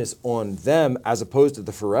the onus on them as opposed to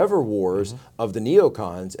the forever wars of the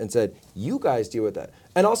neocons and said, you guys deal with that.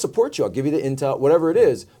 And I'll support you, I'll give you the intel, whatever it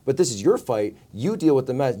is, but this is your fight, you deal with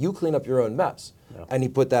the mess, you clean up your own mess. Yeah. And he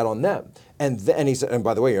put that on them. And then he said, and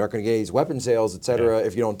by the way, you're not gonna get these weapon sales, et cetera,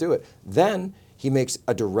 if you don't do it. Then he makes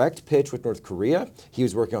a direct pitch with North Korea. He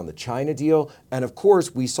was working on the China deal. And of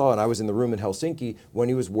course, we saw, and I was in the room in Helsinki, when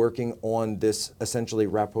he was working on this essentially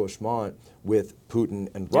rapprochement with Putin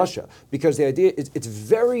and Russia. Because the idea is, it's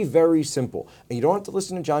very, very simple. And you don't have to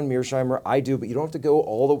listen to John Mearsheimer, I do, but you don't have to go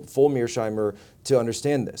all the full Mearsheimer to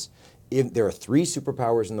understand this. There are 3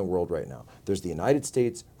 superpowers in the world right now. There's the United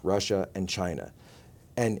States, Russia, and China.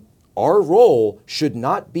 And our role should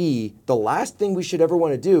not be, the last thing we should ever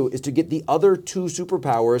want to do is to get the other 2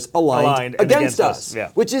 superpowers aligned against us. Yeah.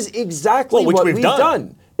 Which is exactly what we've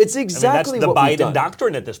done. It's exactly what we've done. That's the Biden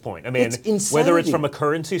doctrine at this point. I mean, It's insanity. Whether it's from a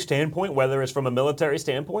currency standpoint, whether it's from a military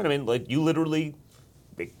standpoint, I mean, like, you literally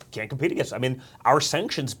can't compete against it. I mean, our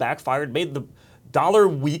sanctions backfired, made the dollar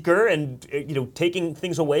weaker, and taking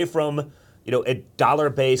things away from a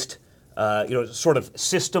dollar-based sort of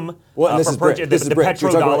system. Well, this is BRICS. This is BRICS.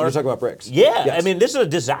 You're talking about BRICS. Yeah, yes. I mean, this is a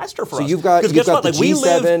disaster for us. So you've got the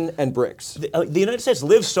G7 and BRICS. The United States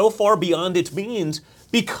lives so far beyond its means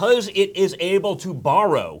because it is able to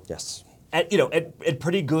borrow. Yes. At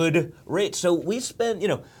pretty good rates. So we spend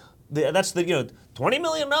that's the $20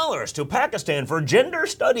 million to Pakistan for gender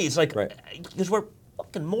studies, because we're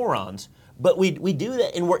fucking morons. But we do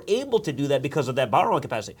that, and we're able to do that because of that borrowing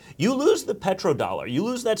capacity. You lose the petrodollar, you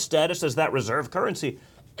lose that status as that reserve currency,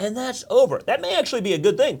 and that's over. That may actually be a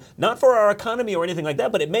good thing, not for our economy or anything like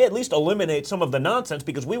that, but it may at least eliminate some of the nonsense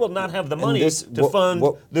because we will not have the money to fund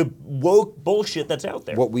the woke bullshit that's out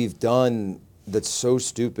there. What we've done that's so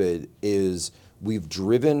stupid is we've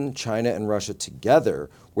driven China and Russia together,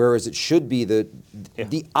 whereas it should be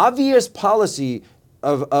the obvious policy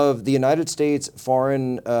of the United States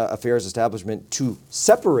foreign affairs establishment to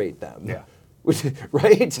separate them. Yeah.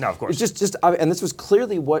 Right? No, of course. It's just, and this was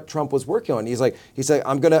clearly what Trump was working on. He's like,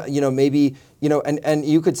 I'm gonna, maybe, and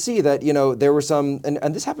you could see that, there were some,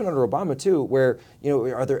 and this happened under Obama too, where,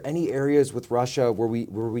 are there any areas with Russia where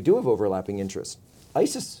we do have overlapping interests?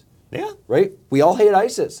 ISIS. Yeah. Right? We all hate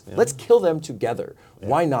ISIS. Yeah. Let's kill them together. Yeah.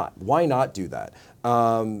 Why not? Why not do that?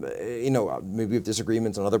 Maybe we have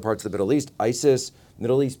disagreements on other parts of the Middle East. ISIS,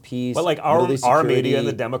 Middle East peace. But like our media and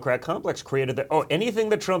the Democrat complex created that. Oh, anything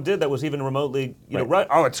that Trump did that was even remotely, right.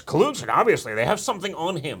 Oh, it's collusion. Obviously, they have something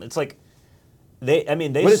on him. It's like they. But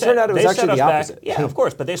it turned out it was actually the opposite. Yeah, of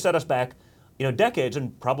course. But they set us back, decades,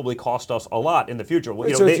 and probably cost us a lot in the future.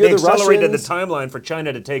 So they accelerated the timeline for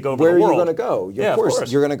China to take over the world. Where are you going to go? Of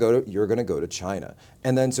course. You're going to go to China,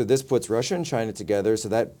 and then so this puts Russia and China together. So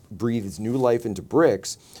that breathes new life into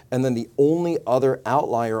BRICS, and then the only other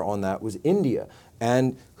outlier on that was India,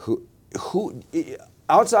 and who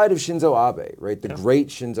outside of Shinzo Abe, right? The great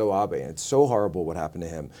Shinzo Abe, and it's so horrible what happened to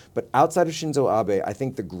him. But outside of Shinzo Abe, I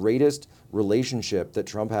think the greatest relationship that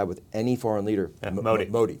Trump had with any foreign leader, Modi.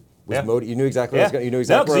 Modi. You knew exactly where I was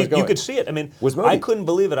going. You could see it. I mean, I couldn't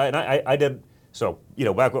believe it. I did. So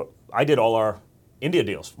back when I did all our India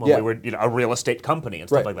deals when we were a real estate company and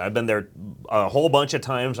stuff like that. I've been there a whole bunch of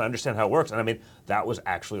times. I understand how it works, and I mean that was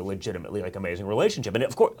actually a legitimately amazing relationship. And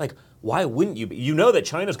of course, why wouldn't you be? You know that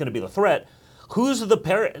China's going to be the threat. Who's the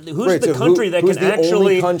country that can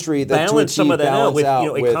actually balance some of that out with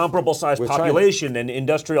a comparable sized population and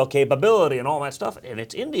industrial capability and all that stuff? And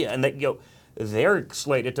it's India, and that they're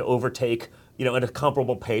slated to overtake, at a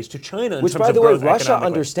comparable pace to China. Which, by the way, Russia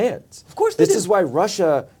understands. Of course they do. This is why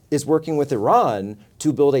Russia is working with Iran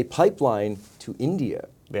to build a pipeline to India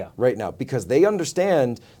right now, because they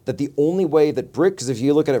understand that the only way that BRICS, if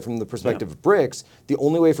you look at it from the perspective of BRICS, the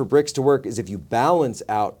only way for BRICS to work is if you balance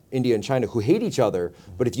out India and China, who hate each other,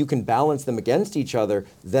 but if you can balance them against each other,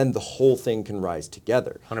 then the whole thing can rise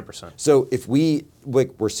together. 100%. So if we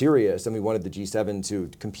were serious and we wanted the G7 to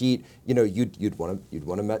compete, you'd want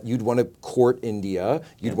to court India,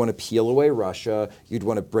 you'd want to peel away Russia, you'd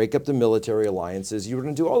want to break up the military alliances, you want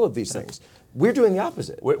to do all of these things. We're doing the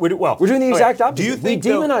opposite. We're doing the exact opposite. Do you think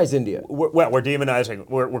we demonize India? We're demonizing.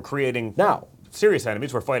 We're creating now serious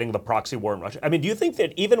enemies. We're fighting the proxy war in Russia. I mean, do you think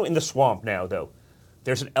that even in the swamp now, though,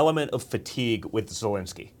 there's an element of fatigue with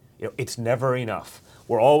Zelensky? It's never enough.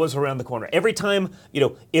 We're always around the corner. Every time,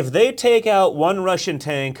 if they take out one Russian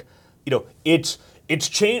tank, it's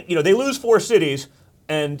changed. They lose 4 cities,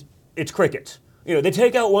 and it's crickets. They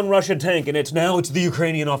take out one Russian tank, and it's the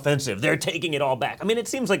Ukrainian offensive. They're taking it all back. I mean, it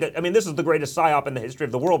seems like this is the greatest psyop in the history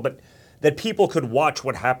of the world, but that people could watch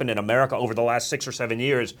what happened in America over the last 6 or 7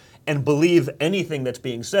 years and believe anything that's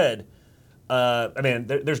being said. I mean,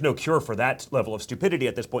 there's no cure for that level of stupidity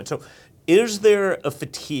at this point. So is there a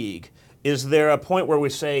fatigue? Is there a point where we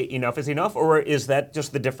say enough is enough, or is that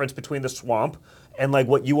just the difference between the swamp and like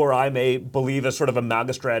what you or I may believe as sort of a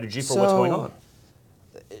MAGA strategy for what's going on?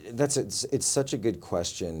 It's such a good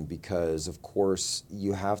question because, of course,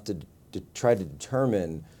 you have to try to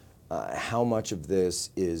determine how much of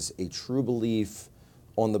this is a true belief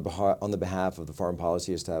on the behalf of the foreign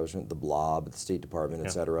policy establishment, the blob, the State Department, et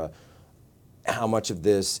cetera. How much of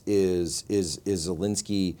this is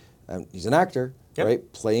Zelensky? He's an actor,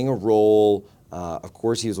 right? Playing a role. Of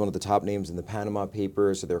course, he was one of the top names in the Panama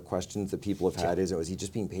Papers, so there are questions that people have had. Was he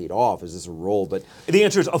just being paid off? Is this a role? But the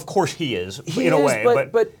answer is, of course, he is, in a way.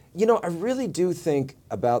 But you know, I really do think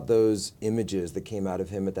about those images that came out of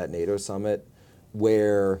him at that NATO summit,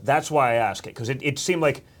 where that's why I ask it, because it seemed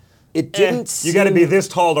like it didn't. You got to be this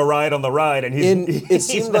tall to ride on the ride, and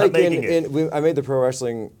he's not making it. I made the pro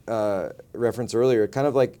wrestling reference earlier. Kind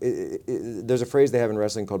of like there's a phrase they have in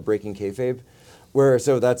wrestling called breaking kayfabe.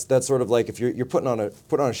 So that's sort of like if you're putting on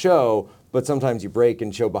a show, but sometimes you break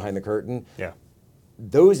and show behind the curtain. Yeah.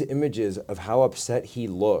 Those images of how upset he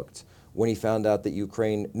looked when he found out that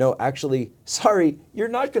Ukraine, no, actually, sorry, you're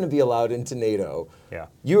not going to be allowed into NATO. Yeah.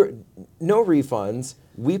 No refunds.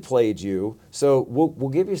 We played you, so we'll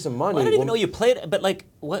give you some money. Well, I didn't even know you played, but like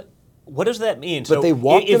what? What does that mean? But they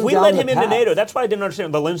walked if we down let the him into path. NATO, that's why I didn't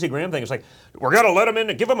understand the Lindsey Graham thing. It's like, we're going to let him in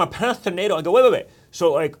and give him a path to NATO. I go, wait.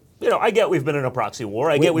 So, like, you know, I get we've been in a proxy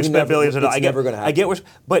war. I get we've spent billions of dollars. It's never going to happen.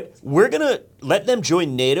 But we're going to let them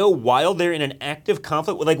join NATO while they're in an active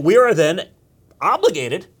conflict. Like, we are then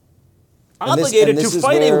obligated to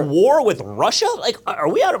fight a war with Russia? Like, are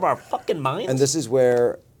we out of our fucking minds? And this is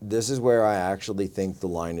where I actually think the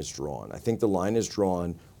line is drawn. I think the line is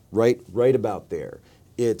drawn right about there.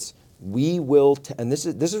 It's we will, and this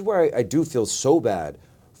is where I do feel so bad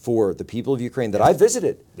for the people of Ukraine that I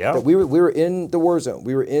visited. Yeah. That we were in the war zone.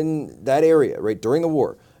 We were in that area, right, during the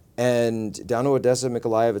war, and down to Odessa,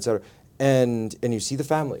 Mykolaiv, et cetera. And you see the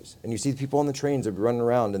families, and you see the people on the trains that are running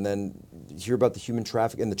around, and then you hear about the human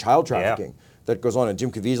trafficking and the child trafficking that goes on. And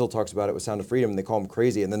Jim Caviezel talks about it with Sound of Freedom, and they call him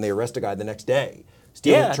crazy, and then they arrest a guy the next day,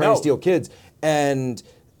 trying to steal kids. And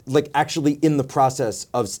like actually in the process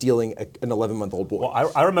of stealing an 11-month-old boy.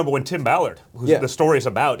 Well, I remember when Tim Ballard, who the story's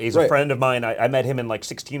about, he's a friend of mine. I met him in like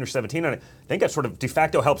 16 or 17, and I think that sort of de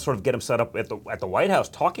facto helped sort of get him set up at the White House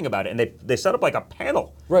talking about it, and they set up like a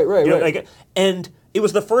panel. Right. Like, and it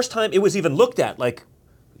was the first time it was even looked at, like,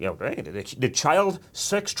 you know, the child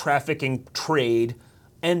sex trafficking trade,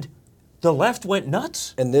 and the left went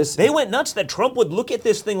nuts. And they went nuts that Trump would look at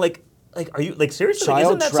this thing like, are you, like, seriously? Like,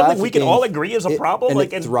 isn't that something we can all agree is a problem?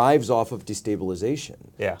 And it thrives off of destabilization.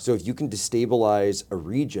 Yeah. So if you can destabilize a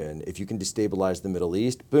region, if you can destabilize the Middle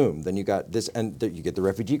East, boom, then you got this, and you get the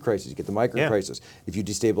refugee crisis, you get the migrant crisis. If you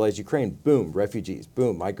destabilize Ukraine, boom, refugees,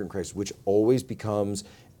 boom, migrant crisis, which always becomes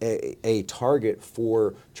a target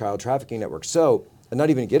for child trafficking networks. So, and not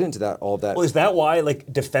even get into all of that. Well, is that why,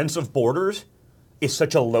 like, defense of borders is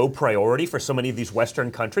such a low priority for so many of these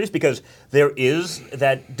Western countries? Because there is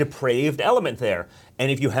that depraved element there.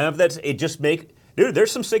 And if you have that, it just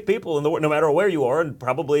there's some sick people in the world, no matter where you are, and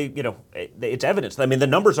probably, you know, it's evidence. I mean, the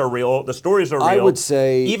numbers are real, the stories are real. I would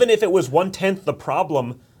say, even if it was 1/10 the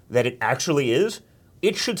problem that it actually is,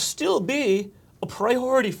 it should still be a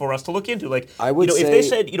priority for us to look into. Like, I would if they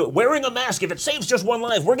said, wearing a mask, if it saves just one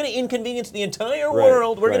life, we're going to inconvenience the entire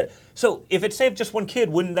world. So if it saved just one kid,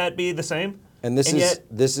 wouldn't that be the same? And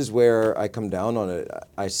this is where I come down on it.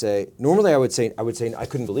 I say normally I would say I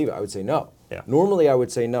couldn't believe it. I would say no. Yeah. Normally I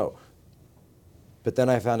would say no. But then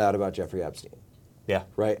I found out about Jeffrey Epstein. Yeah.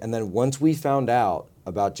 Right. And then once we found out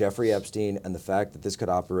about Jeffrey Epstein and the fact that this could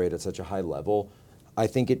operate at such a high level, I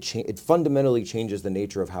think it fundamentally changes the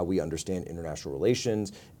nature of how we understand international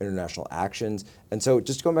relations, international actions. And so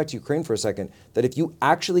just going back to Ukraine for a second, that if you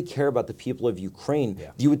actually care about the people of Ukraine,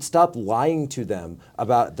 you would stop lying to them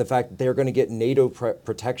about the fact that they're going to get NATO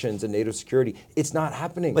protections and NATO security. It's not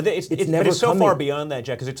happening. But it's so far beyond that,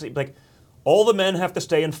 Jack, because it's like all the men have to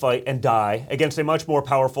stay and fight and die against a much more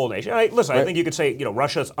powerful nation. I think you could say,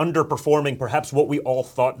 Russia's underperforming perhaps what we all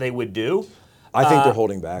thought they would do. I think they're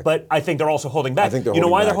holding back. But I think they're also holding back. You know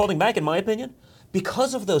why they're holding back, in my opinion?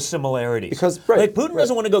 Because of those similarities. Because like Putin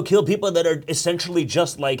doesn't want to go kill people that are essentially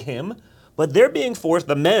just like him, but they're being forced.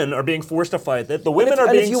 The men are being forced to fight. The women are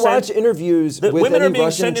being sent. If you watch interviews, the with women are any being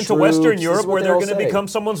Russian sent into troops, Western Europe where they're going to say. become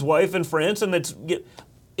someone's wife in France, and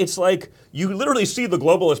it's like you literally see the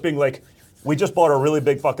globalists being like, "We just bought a really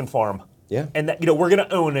big fucking farm." Yeah. And that we're going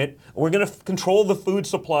to own it. We're going to control the food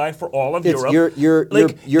supply for all of Europe. You're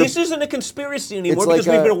this isn't a conspiracy anymore because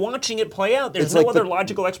we've been watching it play out. There's no other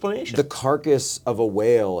logical explanation. The carcass of a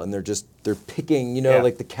whale, and they're picking,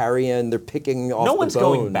 like the carrion. They're picking off. No one's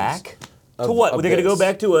going back to what? They're going to go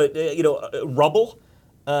back to a rubble.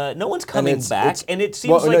 No one's coming back, and it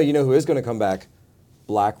seems like you know who is going to come back?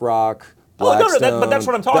 BlackRock. But that's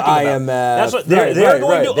what I'm talking about. IMF. That's what they're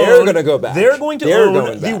going to go back. They're going to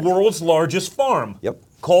own the world's largest farm. Yep.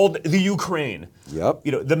 Called the Ukraine. Yep.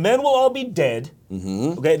 The men will all be dead.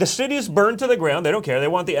 Mm-hmm. Okay. The city's burned to the ground. They don't care. They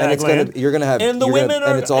want the ag land. You're going to have and the women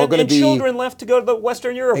and children left to go to the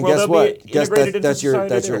Western Europe. And where guess they'll what? Be integrated into society.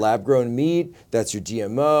 That's your lab-grown meat. That's your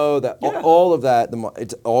GMO. All of that.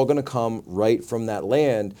 It's all going to come right from that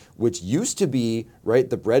land, which used to be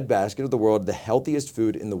the breadbasket of the world. The healthiest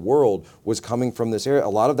food in the world was coming from this area. A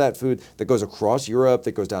lot of that food that goes across Europe,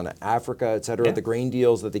 that goes down to Africa, et cetera. The grain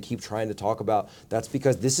deals that they keep trying to talk about. That's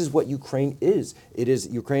because this is what Ukraine is. It is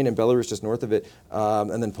Ukraine and Belarus just north of it,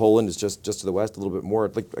 and then Poland is just to the west a little bit more.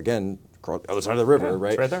 Again, across the other side of the river,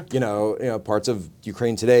 right? Right there. Parts of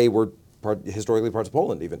Ukraine today were historically parts of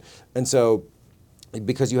Poland even, and so.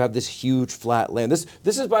 Because you have this huge flat land. This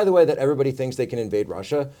is, by the way, that everybody thinks they can invade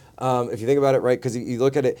Russia. If you think about it, right? Because you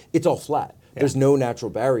look at it, it's all flat. Yeah. There's no natural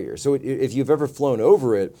barrier. So if you've ever flown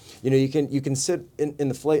over it, you can sit in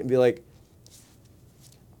the flight and be like,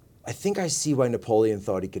 I think I see why Napoleon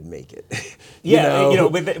thought he could make it.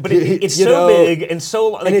 But it's so big and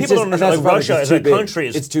so people don't understand. Russia as a country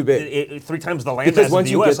is too big. 3 times the land mass of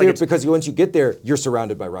the U.S. Because once you get there, you're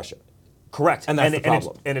surrounded by Russia. Correct, and that's the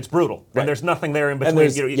problem. And it's brutal. Right. And there's nothing there in between.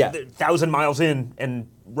 1,000 miles in and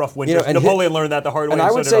rough winters. Napoleon learned that the hard way. And I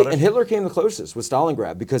would say, and Hitler came the closest with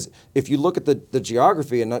Stalingrad, because if you look at the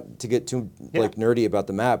geography, and not to get too nerdy about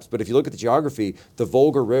the maps, but if you look at the geography, the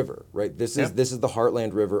Volga River, right? This is the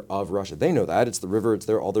heartland river of Russia. They know that. It's the river. It's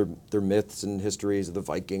all their myths and histories of the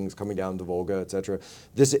Vikings coming down the Volga, etc.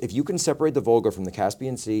 If you can separate the Volga from the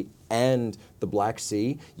Caspian Sea and the Black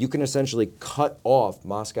Sea, you can essentially cut off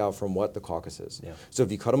Moscow from the Caucasus. Yeah. So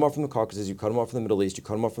if you cut them off from the Caucasus, you cut them off from the Middle East, you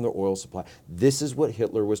cut them off from their oil supply. This is what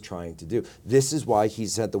Hitler was trying to do. This is why he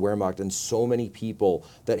sent the Wehrmacht and so many people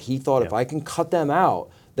that he thought if I can cut them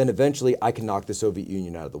out, then eventually I can knock the Soviet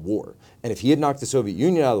Union out of the war. And if he had knocked the Soviet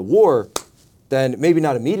Union out of the war, then maybe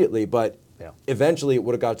not immediately, but eventually it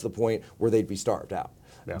would have got to the point where they'd be starved out.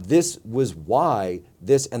 Yeah. This was why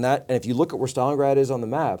and if you look at where Stalingrad is on the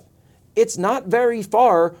map, it's not very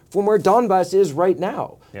far from where Donbass is right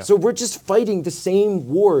now. Yeah. So we're just fighting the same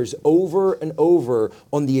wars over and over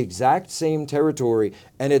on the exact same territory.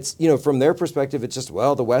 And it's, from their perspective, it's just,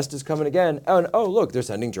 the West is coming again. And look, they're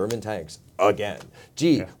sending German tanks again.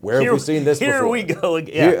 Gee, where have we seen this before? Here we go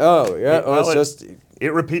again.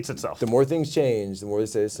 It repeats itself. The more things change, the more they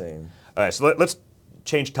stay the same. All right, so let's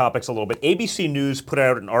change topics a little bit. ABC News put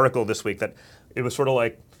out an article this week that it was sort of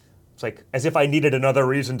like, it's like as if I needed another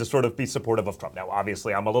reason to sort of be supportive of Trump. Now,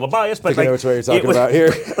 obviously, I'm a little biased, but I know what you're talking about here.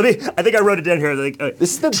 I think I wrote it down here.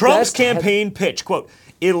 This is the Trump's campaign pitch, quote,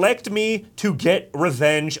 "Elect me to get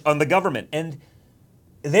revenge on the government." And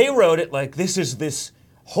they wrote it like this is this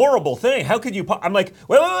horrible thing. How could you? I'm like,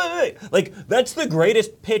 wait. Like, that's the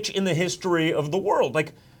greatest pitch in the history of the world.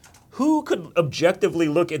 Like, who could objectively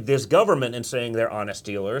look at this government and saying they're honest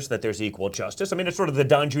dealers, that there's equal justice? I mean, it's sort of the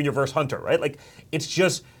Don Jr. versus Hunter, right? Like, it's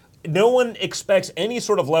just no one expects any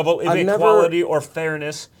sort of level of equality or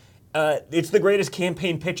fairness. It's the greatest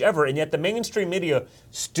campaign pitch ever, and yet the mainstream media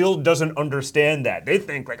still doesn't understand that. They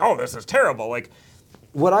think like, oh, this is terrible. Like,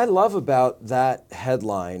 what I love about that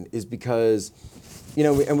headline is because,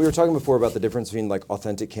 and we were talking before about the difference between like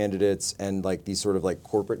authentic candidates and like these sort of like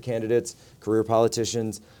corporate candidates, career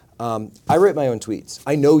politicians. I write my own tweets.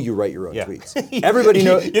 I know you write your own tweets. Everybody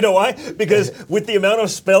knows. You know why? Because with the amount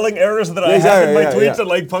of spelling errors that I have in my tweets and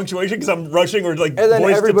like punctuation, because I'm rushing or like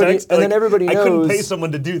voice to text, then everybody knows. I couldn't pay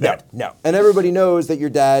someone to do that. No. And everybody knows that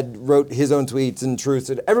your dad wrote his own tweets and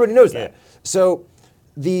truths. Everybody knows that. So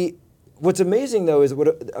what's amazing though is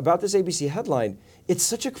about this ABC headline. It's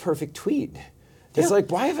such a perfect tweet. It's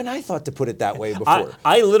like, why haven't I thought to put it that way before?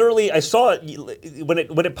 I saw it when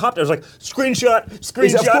it popped. I was like, screenshot.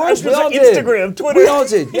 Of course, we all like did. Instagram, Twitter. We all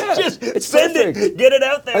did. Yeah, just send it, get it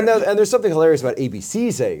out there. And there's something hilarious about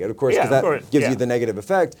ABC saying it, of course, because that gives you the negative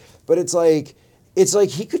effect. But it's like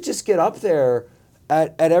he could just get up there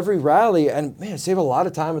at every rally and save a lot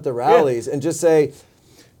of time at the rallies and just say,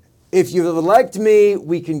 if you elect me,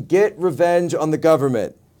 we can get revenge on the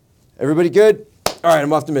government. Everybody good? All right,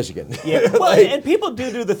 I'm off to Michigan. Yeah, well, and people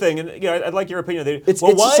do the thing, and I'd like your opinion.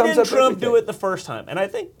 Why didn't Trump do it the first time? And I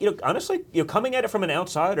think, honestly, coming at it from an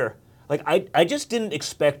outsider, Like, I just didn't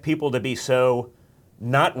expect people to be so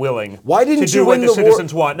not willing Why didn't to you do what win the the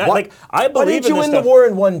citizens war? want. Not, like, I Why believe didn't you in this win the stuff. war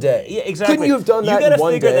in one day? Yeah, exactly. Couldn't you have done that You got in to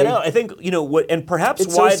one figure day? that out. I think, and perhaps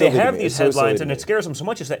It's so why they silly to have me. these It's so silly headlines to and me. it scares them so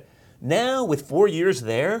much is that now with 4 years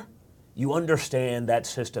there, you understand that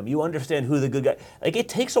system. You understand who the good guy. Like, it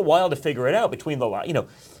takes a while to figure it out between the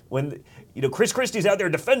when Chris Christie's out there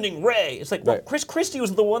defending Ray. It's like, well, Right. Chris Christie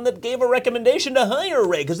was the one that gave a recommendation to hire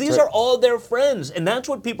Ray because these Right. are all their friends, and that's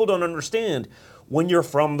what people don't understand. When you're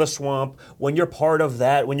from the swamp, when you're part of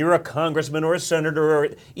that, when you're a congressman or a senator or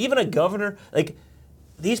even a governor, like,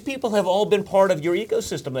 these people have all been part of your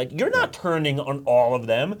ecosystem. Like, you're not turning on all of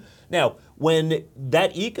them. Now, when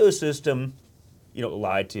that ecosystem,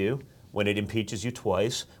 lied to you, when it impeaches you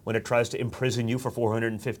twice, when it tries to imprison you for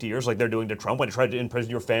 450 years like they're doing to Trump, when it tried to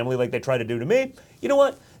imprison your family like they tried to do to me, you know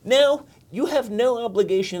what? Now, you have no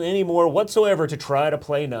obligation anymore whatsoever to try to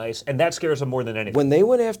play nice, and that scares them more than anything. When they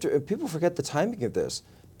went after, people forget the timing of this.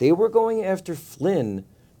 They were going after Flynn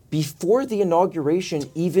before the inauguration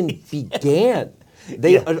even began.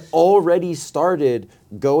 They had already started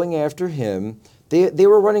going after him. They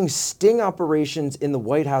were running sting operations in the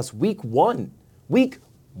White House week one. Week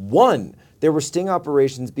one, there were sting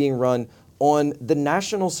operations being run on the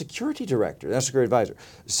National Security Director, National Security Advisor.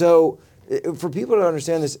 So for people to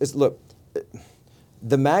understand this, look,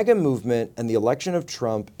 the MAGA movement and the election of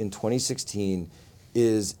Trump in 2016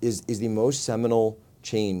 is the most seminal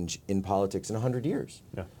change in politics in 100 years.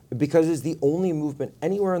 Yeah. Because it's the only movement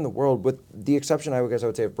anywhere in the world, with the exception, I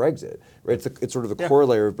would say, of Brexit. Right? It's sort of the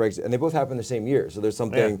corollary of Brexit, and they both happen the same year. So there's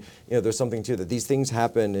something, there's something to that. These things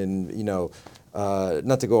happen in,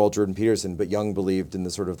 not to go all Jordan Peterson, but Young believed in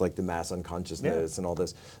the sort of like the mass unconsciousness and all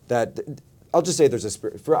this. That I'll just say there's a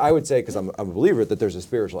spirit. I would say, because I'm a believer, that there's a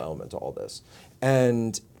spiritual element to all this,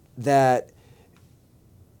 and that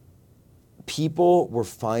people were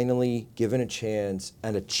finally given a chance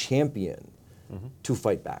and a champion to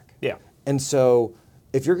fight back. Yeah. And so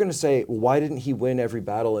if you're going to say, well, why didn't he win every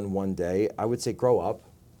battle in one day? I would say grow up.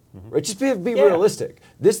 Right? Just be realistic.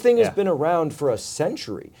 This thing has been around for a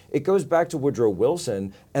century. It goes back to Woodrow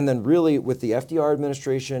Wilson, and then really with the FDR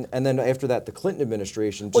administration, and then after that, the Clinton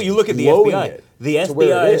administration. Well, you look at the FBI. The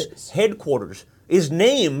FBI's headquarters is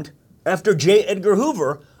named after J. Edgar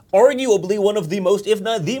Hoover, arguably one of the most, if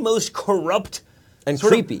not the most corrupt and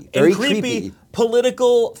creepy, very creepy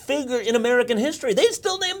political figure in American history. They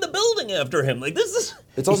still name the building after him. Like, this is.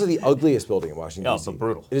 It's also the ugliest building in Washington, D.C. Oh,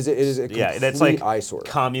 brutal. It is a complete that's like eyesore.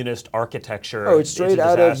 Communist architecture. Oh, it's straight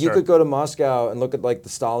out of. You could go to Moscow and look at like the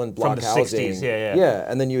Stalin block from the housing. 60s. Yeah. Yeah,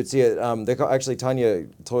 and then you would see it. Actually, Tanya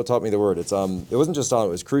taught me the word. It wasn't just Stalin;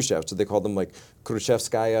 it was Khrushchev. So they called them like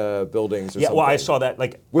Khrushchevskaya buildings or something. Well, I saw that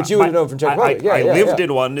which you would have known from Czech Republic. I lived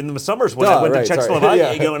in one in the summers when I went to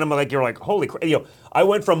Czechoslovakia. And I'm like, you're like, holy crap! I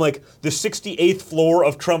went from like the 68th floor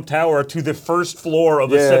of Trump Tower to the first floor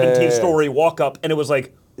of a 17-story walk-up, and it was like.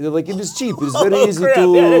 They're like, it is cheap. It's very easy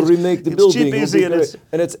to remake the building. Cheap, easy, and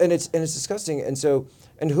it's disgusting.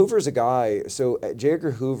 And Hoover's a guy. So J.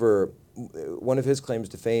 Edgar Hoover, one of his claims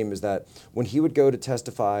to fame is that when he would go to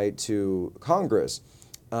testify to Congress,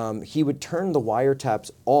 he would turn the wiretaps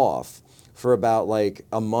off for about like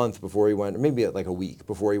a month before he went, or maybe like a week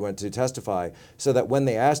before he went to testify, so that when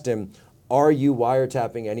they asked him, are you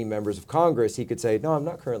wiretapping any members of Congress? He could say, no, I'm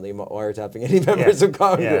not currently wiretapping any members of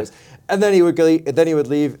Congress. And then he would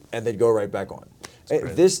leave and they'd go right back on.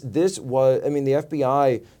 This was, I mean, the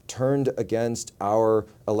FBI turned against our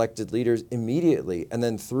elected leaders immediately, and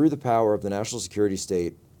then through the power of the national security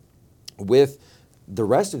state, with the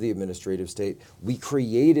rest of the administrative state, we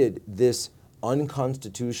created this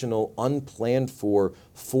unconstitutional, unplanned for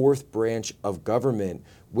fourth branch of government,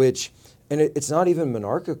 which. And it's not even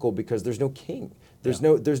monarchical because there's no king. There's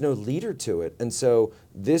no leader to it. And so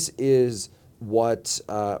this is what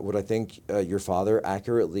I think your father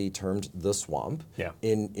accurately termed the swamp. Yeah.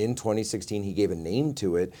 In 2016, he gave a name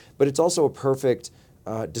to it, but it's also a perfect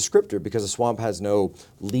descriptor because a swamp has no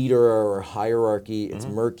leader or hierarchy. It's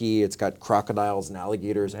murky. It's got crocodiles and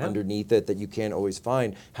alligators underneath it that you can't always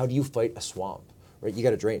find. How do you fight a swamp? Right, you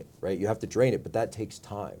got to drain it. Right, you have to drain it, but that takes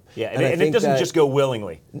time. Yeah, and it doesn't just go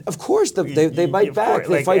willingly. Of course, they bite back.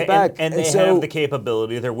 They fight back, and they have the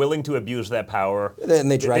capability. They're willing to abuse that power.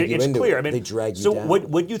 And they drag you into it. It's clear. I mean, they drag you down. So,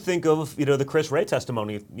 what do you think of the Chris Wray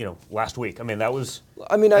testimony? Last week. I mean, that was.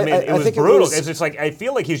 I mean, it was think brutal. It's like I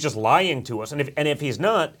feel like he's just lying to us, and if he's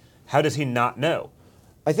not, how does he not know?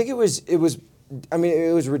 I think it was. I mean,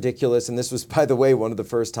 it was ridiculous, and this was, by the way, one of the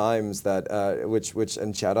first times that,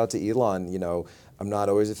 and shout out to Elon. I'm not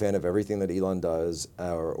always a fan of everything that Elon does,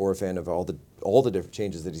 or a fan of all all the different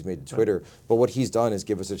changes that he's made to Twitter. But what he's done is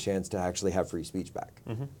give us a chance to actually have free speech back.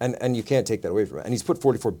 And you can't take that away from him. And he's put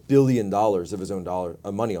 $44 billion of his own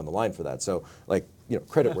money on the line for that. So, like,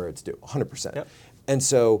 credit where it's due, 100%. Yep. And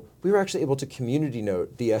so we were actually able to community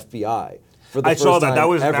note the FBI. For the I first saw that.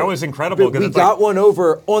 time That was incredible. We got one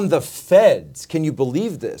over on the feds. Can you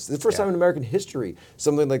believe this? The first time in American history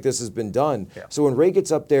something like this has been done. Yeah. So when Ray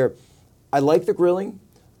gets up there, I like the grilling.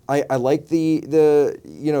 I like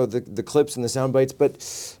the clips and the sound bites,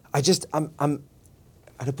 but I'm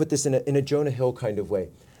how to put this in a Jonah Hill kind of way.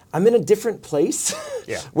 I'm in a different place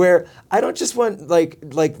where I don't just want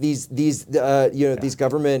like these these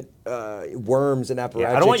government worms and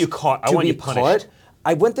apparatchiks. I don't want you caught. I want you punished.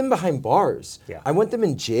 I want them behind bars. Yeah. I want them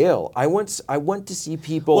in jail. I want to see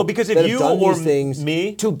people because if that you have done or these things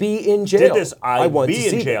me to be in jail. Did this, I'd be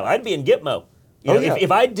in jail. I'd be in Gitmo.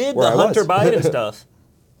 If I did Where the Hunter Biden stuff,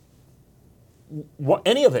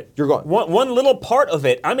 any of it, you're gone. One little part of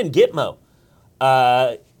it, I'm in Gitmo.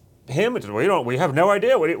 We have no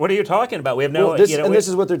idea. What are you talking about? We have no. This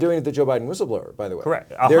is what they're doing to the Joe Biden whistleblower, by the way.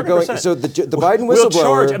 Correct. 100%. They're going. So the Biden whistleblower. We'll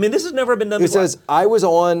charge. I mean, this has never been done He before. says I was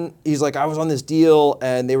on this deal,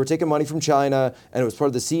 and they were taking money from China, and it was part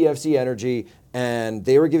of the CFC Energy, and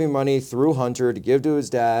they were giving money through Hunter to give to his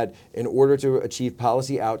dad in order to achieve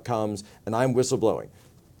policy outcomes, and I'm whistleblowing.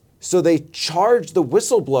 So they charged the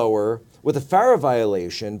whistleblower with a FARA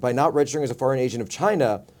violation by not registering as a foreign agent of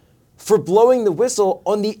China for blowing the whistle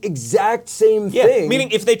on the exact same thing. Meaning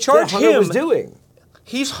if they charge that Hunter him, was doing.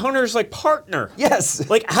 He's Hunter's partner. Yes.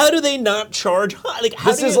 How do they not charge?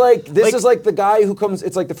 This is like the guy who comes.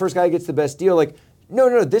 It's like the first guy gets the best deal.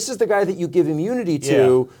 No. This is the guy that you give immunity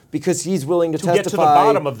to because he's willing to testify get to the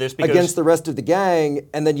bottom of this against the rest of the gang,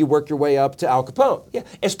 and then you work your way up to Al Capone. Yeah,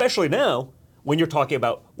 especially now when you're talking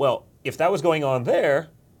about if that was going on there.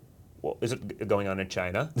 Well, is it going on in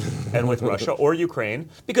China and with Russia or Ukraine?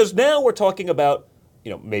 Because now we're talking about,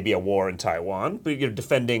 maybe a war in Taiwan, but you're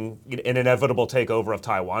defending an inevitable takeover of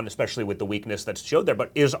Taiwan, especially with the weakness that's showed there. But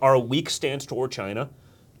is our weak stance toward China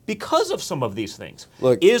because of some of these things?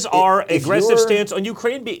 Look, is our aggressive stance on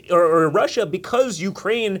Ukraine or Russia because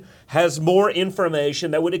Ukraine has more information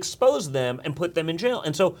that would expose them and put them in jail?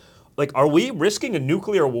 And so, are we risking a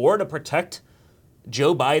nuclear war to protect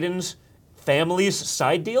Joe Biden's family's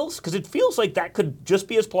side deals? Because it feels like that could just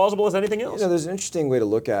be as plausible as anything else. There's an interesting way to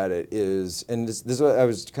look at it is, and this is what I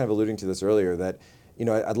was kind of alluding to this earlier, that,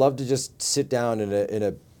 I'd love to just sit down in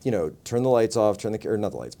a turn the lights off, or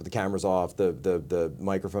not the lights, but the cameras off, the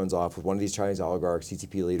microphones off with one of these Chinese oligarchs,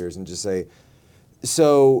 CCP leaders, and just say,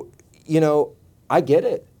 so, I get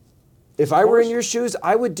it. If I were in your shoes,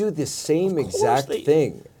 I would do the same exact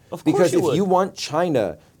thing. Because if you want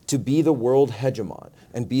China to be the world hegemon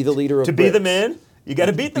and be the leader of to be the man, you got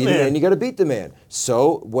to beat the man. You got to beat the man.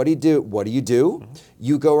 So what do you do? Mm-hmm.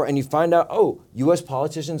 You go and you find out, U.S.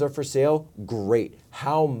 politicians are for sale? Great.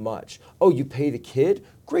 How much? You pay the kid?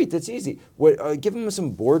 Great, that's easy. Give him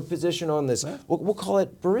some board position on this. We'll call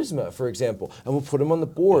it Burisma, for example, and we'll put him on the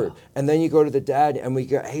board. And then you go to the dad and we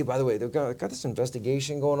go, hey, by the way, they've got this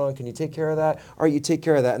investigation going on. Can you take care of that? All right, you take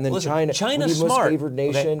care of that. And then China's smart. Most favored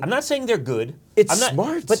nation. Okay. I'm not saying they're good. It's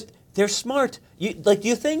smart. But they're smart. Do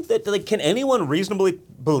you think that can anyone reasonably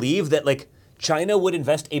believe that China would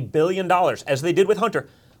invest $1 billion as they did with Hunter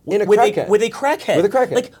with a crackhead? With a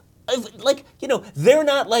crackhead. They're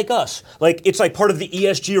not like us. It's part of the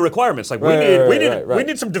ESG requirements. We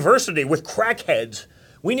need some diversity with crackheads.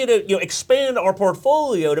 We need to expand our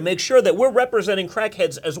portfolio to make sure that we're representing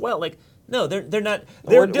crackheads as well. No, they're not.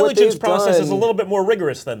 Their diligence process is a little bit more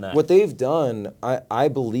rigorous than that. What they've done, I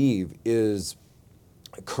believe, is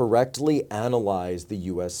correctly analyze the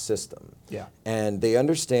U.S. system. Yeah. And they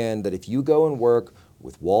understand that if you go and work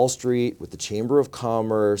with Wall Street, with the Chamber of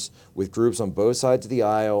Commerce, with groups on both sides of the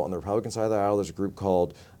aisle, on the Republican side of the aisle, there's a group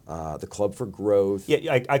called the Club for Growth.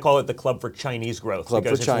 Yeah, I call it the Club for Chinese Growth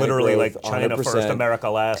because it's China literally growth, China 100%. first, America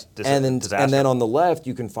last, disaster. And then on the left,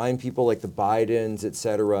 you can find people like the Bidens, et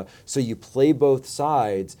cetera. So you play both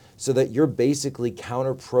sides so that you're basically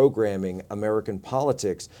counter-programming American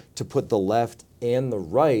politics to put the left and the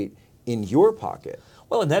right in your pocket.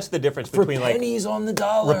 Well, and that's the difference between pennies on the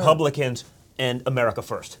dollar. Republicans and America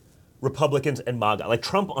first. Republicans and MAGA.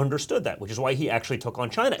 Trump understood that, which is why he actually took on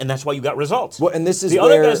China, and that's why you got results. Well, and this is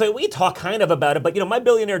other guys we talk kind of about it, but my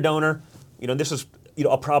billionaire donor, this is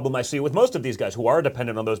a problem I see with most of these guys who are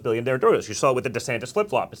dependent on those billionaire donors. You saw it with the DeSantis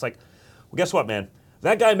flip-flop. It's well, guess what, man?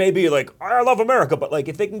 That guy may be I love America, but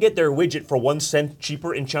if they can get their widget for 1 cent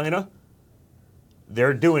cheaper in China,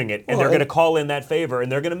 they're doing it, and they're going to call in that favor,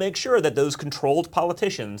 and they're going to make sure that those controlled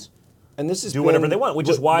politicians And this is do whatever they want, which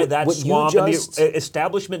is why that swamp and the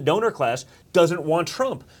establishment donor class doesn't want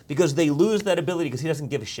Trump, because they lose that ability because he doesn't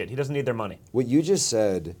give a shit. He doesn't need their money. What you just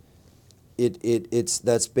said,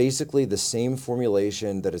 that's basically the same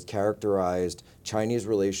formulation that has characterized Chinese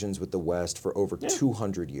relations with the West for over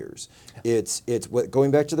 200 years. It's going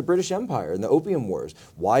back to the British Empire and the Opium Wars.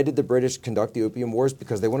 Why did the British conduct the Opium Wars?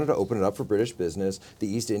 Because they wanted to open it up for British business, the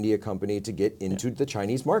East India Company, to get into the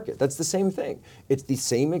Chinese market. That's the same thing. It's the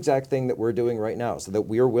same exact thing that we're doing right now, so that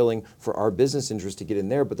we are willing for our business interests to get in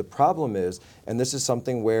there. But the problem is, and this is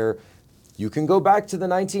something where you can go back to the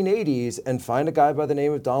 1980s and find a guy by the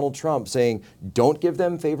name of Donald Trump saying, don't give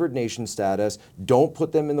them favored nation status, don't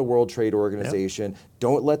put them in the World Trade Organization,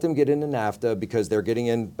 don't let them get into NAFTA because they're getting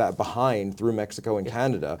in behind through Mexico and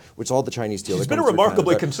Canada, which all the Chinese steel. He's been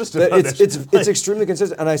remarkably consistent on this. It's extremely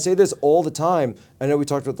consistent, and I say this all the time. I know we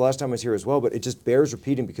talked about it the last time I was here as well, but it just bears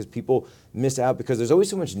repeating because people miss out because there's always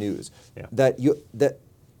so much news that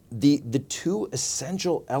the two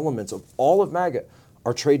essential elements of all of MAGA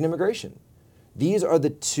are trade and immigration. These are the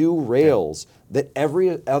two rails that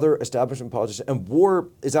every other establishment politician, and war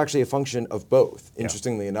is actually a function of both,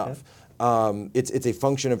 interestingly enough. It's a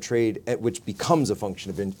function of trade, which becomes a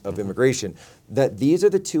function of immigration. That these are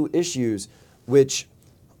the two issues which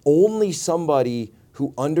only somebody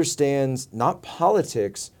who understands not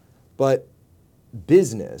politics, but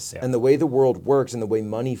business and the way the world works and the way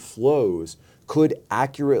money flows could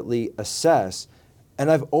accurately assess. And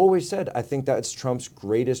I've always said, I think that's Trump's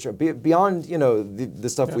greatest, beyond the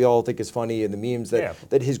stuff we all think is funny and the memes,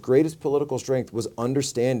 that his greatest political strength was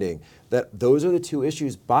understanding that those are the two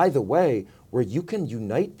issues, by the way, where you can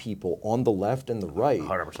unite people on the left and the right.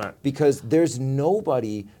 100%. Because there's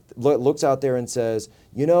nobody that looks out there and says,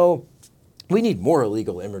 we need more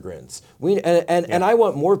illegal immigrants. And I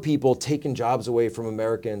want more people taking jobs away from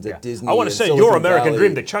Americans at Disney. I want to send your American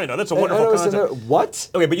dream to China. That's a wonderful concept. What?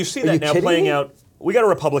 Okay, but you see that now playing out. We got a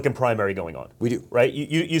Republican primary going on. We do. Right?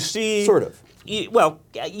 You see... Sort of. But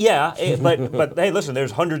hey, listen,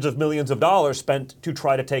 there's hundreds of millions of dollars spent to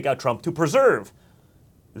try to take out Trump to preserve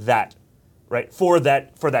that, right? For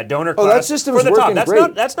that donor class. Oh, that system's working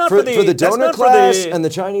great. That's not for the donor class and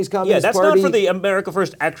the Chinese Communist Party. Yeah, that's not for the America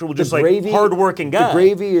First actual, just hardworking guy. The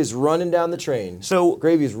gravy is running down the train. So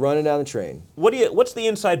gravy is running down the train. What's the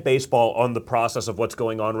inside baseball on the process of what's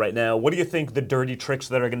going on right now? What do you think the dirty tricks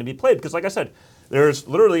that are going to be played? Because like I said, there's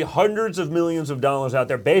literally hundreds of millions of dollars out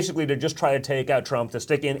there, basically to just try to take out Trump, to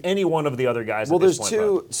stick in any one of the other guys. Well, there's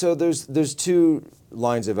two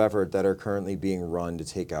lines of effort that are currently being run to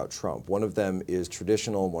take out Trump. One of them is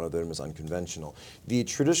traditional, one of them is unconventional. The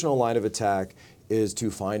traditional line of attack is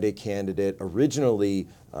to find a candidate. Originally,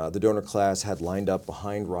 the donor class had lined up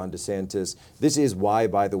behind Ron DeSantis. This is why,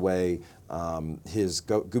 by the way, his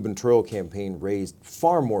gubernatorial campaign raised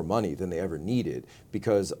far more money than they ever needed,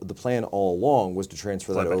 because the plan all along was to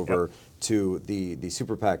transfer that over to the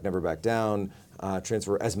super PAC Never Back Down,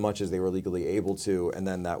 transfer as much as they were legally able to, and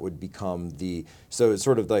then that would become so it's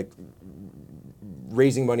sort of like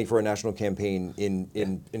raising money for a national campaign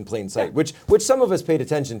in plain sight, which some of us paid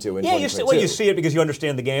attention to in 2022. You see it because you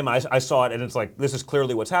understand the game. I saw it, and it's like, this is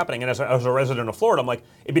clearly what's happening. And as a resident of Florida, I'm like,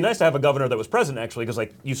 it'd be nice to have a governor that was present, actually, because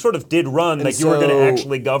like you sort of did run, and like you were going to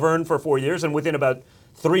actually govern for 4 years, and within about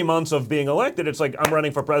 3 months of being elected, it's like, I'm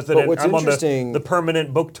running for president, I'm on the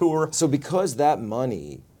permanent book tour. So because that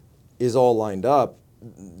money is all lined up,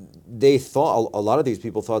 they thought, a lot of these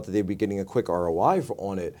people thought that they'd be getting a quick ROI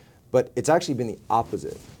on it, but it's actually been the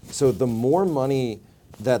opposite. So the more money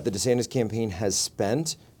that the DeSantis campaign has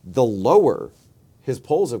spent, the lower his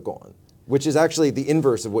polls have gone, which is actually the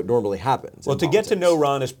inverse of what normally happens. Well, to get to know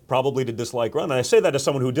Ron is probably to dislike Ron. And I say that as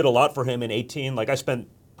someone who did a lot for him in 2018. Like, I spent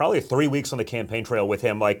probably 3 weeks on the campaign trail with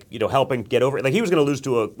him, like, helping get over it. Like, he was going to lose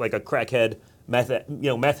to a crackhead, meth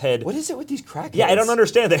head. What is it with these crackheads? Yeah, I don't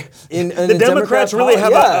understand that. The Democrats really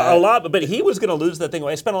have a lot, but he was going to lose that thing.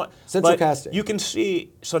 I spent a lot. Central casting. You can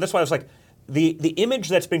see, so that's why I was like, the image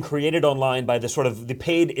that's been created online by the sort of the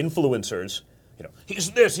paid influencers,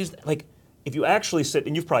 he's like, if you actually sit,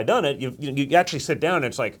 and you've probably done it, you actually sit down and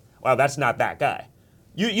it's like, wow, that's not that guy.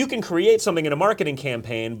 You can create something in a marketing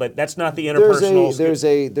campaign, but that's not the interpersonal.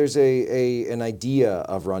 There's an idea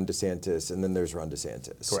of Ron DeSantis, and then there's Ron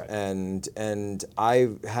DeSantis. Correct. And I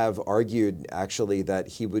have argued actually that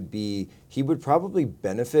he would probably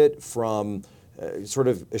benefit from sort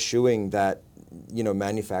of eschewing that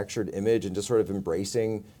manufactured image and just sort of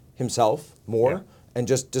embracing himself more, and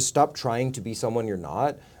just stop trying to be someone you're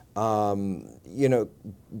not.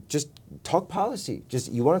 Just talk policy.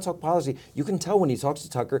 You want to talk policy. You can tell when he talks to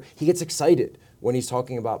Tucker, he gets excited when he's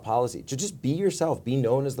talking about policy. Just be yourself. Be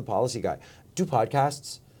known as the policy guy. Do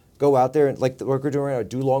podcasts. Go out there and like what we're doing right now,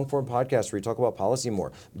 do long form podcasts where you talk about policy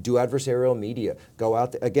more. Do adversarial media. Go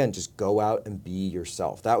out there, again, just go out and be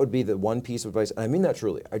yourself. That would be the one piece of advice. And I mean that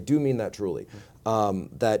truly. I do mean that truly.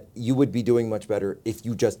 That you would be doing much better if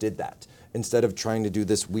you just did that instead of trying to do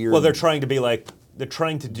this weird. Well, they're trying to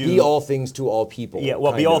do be all things to all people. Yeah,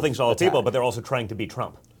 well, be all things to all people, but they're also trying to be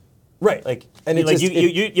Trump. Right. Like, and like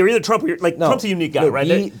you're either Trump or you're like, Trump's a unique guy,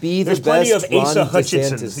 right? There's plenty of best Asa Ron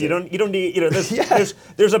Hutchinsons. DeSantis. You don't need,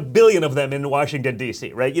 there's a billion of them in Washington,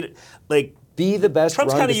 D.C., right? Be the best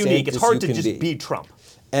Trump's Ron kind of unique. DeSantis It's hard you to can just be Trump.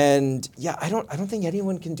 And yeah, I don't think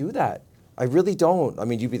anyone can do that. I really don't. I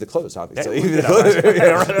mean, you'd be the closest, obviously.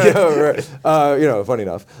 Funny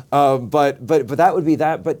enough. But that would be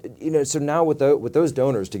that. But so now with those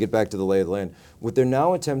donors, to get back to the lay of the land, what they're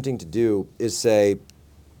now attempting to do is say,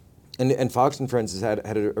 and Fox and Friends has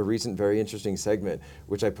had a recent very interesting segment,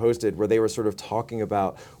 which I posted, where they were sort of talking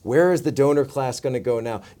about where is the donor class going to go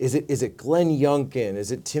now? Is it Glenn Youngkin?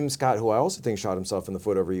 Is it Tim Scott, who I also think shot himself in the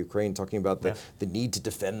foot over Ukraine, talking about the need to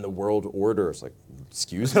defend the world order? It's like,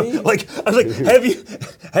 excuse me? I was like,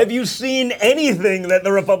 have you seen anything that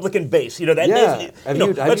the Republican base?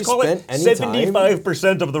 Let's call it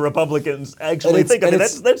 75% of the Republicans actually think of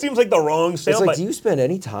it. That seems like the wrong soundbite. It's like, do you spend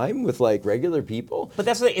any time with like regular people? But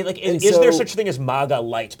that's is there such thing as MAGA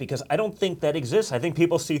light? Because I don't think that exists. I think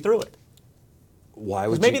people see through it. Why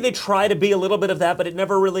would maybe they try to be a little bit of that, but it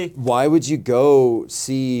never really. Why would you go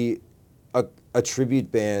see a tribute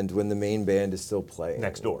band when the main band is still playing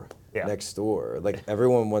next door? Yeah. Next door. Like,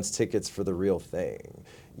 everyone wants tickets for the real thing.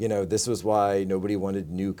 This was why nobody wanted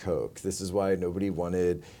New Coke. This is why nobody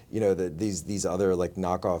wanted, these other like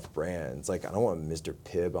knockoff brands. Like, I don't want Mr.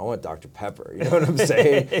 Pibb. I want Dr. Pepper. You know what I'm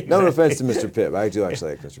saying? Exactly. No offense to Mr. Pibb. I do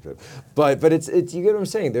actually like Mr. Pibb. But it's you get what I'm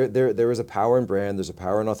saying? There is a power in brand. There's a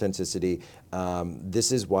power in authenticity.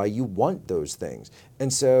 This is why you want those things.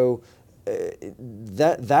 And so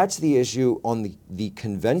that's the issue on the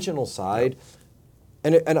conventional side.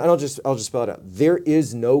 And I'll just spell it out. There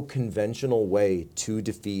is no conventional way to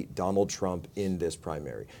defeat Donald Trump in this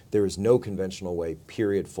primary. There is no conventional way,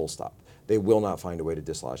 period, full stop. They will not find a way to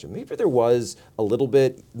dislodge him. Maybe there was a little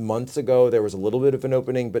bit months ago, there was a little bit of an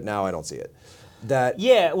opening, but now I don't see it.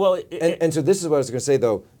 And so this is what I was going to say,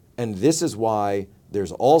 though, and this is why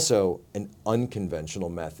there's also an unconventional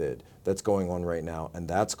method that's going on right now, and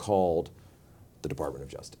that's called the Department of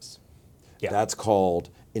Justice. Yeah. That's called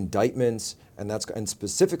indictments, and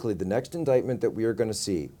specifically the next indictment that we are going to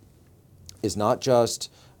see is not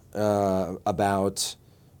just about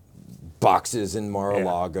boxes in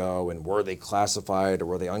Mar-a-Lago and were they classified or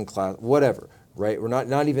were they unclassified, whatever, right? We're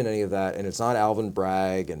not even any of that, and it's not Alvin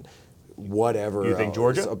Bragg and whatever. You think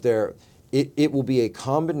Georgia? Up there. It will be a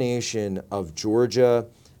combination of Georgia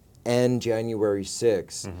and January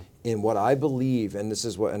 6th in what I believe, and this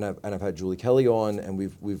is what, and I've had Julie Kelly on, and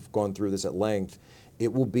we've gone through this at length.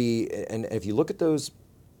 It will be, and if you look at those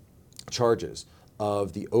charges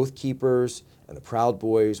of the Oath Keepers and the Proud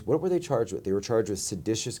Boys, what were they charged with? They were charged with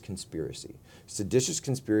seditious conspiracy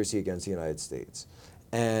against the United States.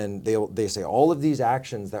 And they say all of these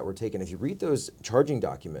actions that were taken, if you read those charging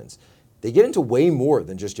documents, they get into way more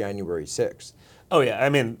than just January 6th. Oh yeah, I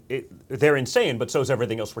mean, they're insane, but so is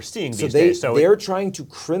everything else we're seeing these days. So they're trying to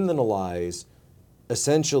criminalize,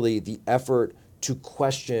 essentially, the effort to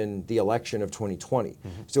question the election of 2020.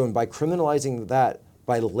 So by criminalizing that,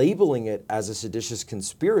 by labeling it as a seditious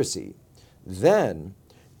conspiracy, then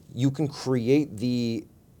you can create the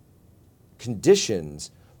conditions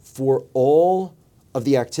for all of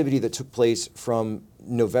the activity that took place from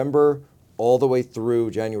November all the way through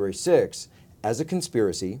January 6th as a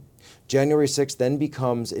conspiracy. January 6th then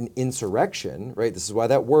becomes an insurrection, right? This is why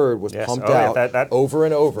that word was pumped out over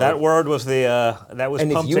and over. That word was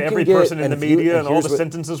pumped to every person in the media, and all the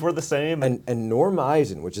sentences were the same. And Norm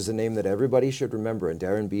Eisen, which is a name that everybody should remember, and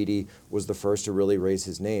Darren Beattie was the first to really raise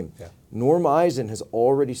his name. Yeah. Norm Eisen has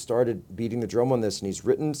already started beating the drum on this, and he's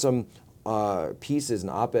written some pieces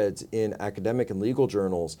and op-eds in academic and legal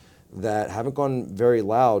journals that haven't gone very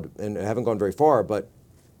loud and haven't gone very far, but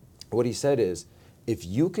what he said is, if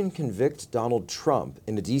you can convict Donald Trump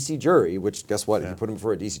in a D.C. jury, which guess what, if you put him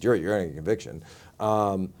before a D.C. jury, you're going to get a conviction.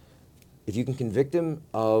 If you can convict him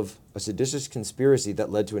of a seditious conspiracy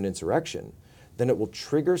that led to an insurrection, then it will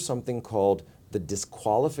trigger something called the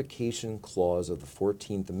disqualification clause of the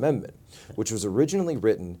 14th Amendment, which was originally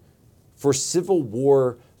written for Civil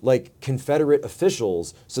War like Confederate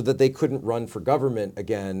officials so that they couldn't run for government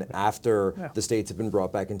again after the states had been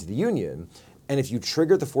brought back into the Union. And if you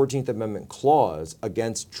trigger the 14th Amendment clause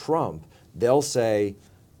against Trump, they'll say,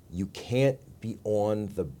 you can't be on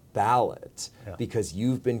the ballot because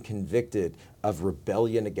you've been convicted of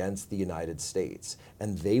rebellion against the United States.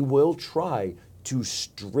 And they will try to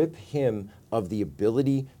strip him of the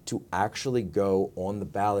ability to actually go on the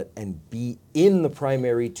ballot and be in the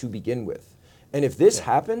primary to begin with. And if this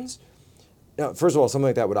happens, now, first of all, something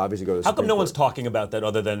like that would obviously go to the How come Supreme no Court. one's talking about that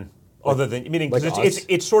other than meaning like because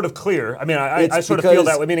it's sort of clear. I mean, I It's sort of feel because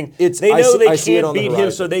that way. Meaning it's- they I know see- they I see it can't on the beat him,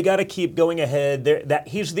 horizon. so they got to keep going ahead. That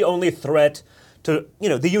he's the only threat to the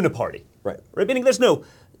uniparty. Right. Meaning there's no.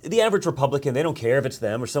 The average Republican, they don't care if it's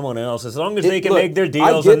them or someone else, as long as they can look, make their I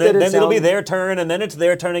deals, get and that then it it'll be sounds- their turn, and then it's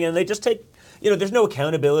their turn again. They just take. There's no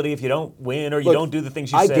accountability if you don't win or you Look, don't do the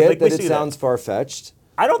things you I said. get Like, we that it see sounds far-fetched.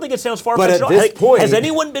 I don't think it sounds But far-fetched at at all. this Like, point- has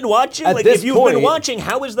anyone been watching? At Like, this if you've point, been watching,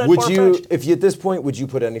 how is that would far-fetched? if you at this point, would you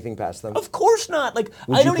put anything past them? Of course not. Like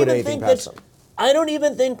Would I you don't put even anything think past that's. them? I don't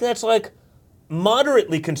even think that's like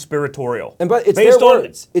moderately conspiratorial. And but it's based their on,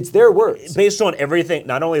 words. It's their words. Based on everything,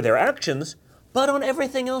 not only their actions, but on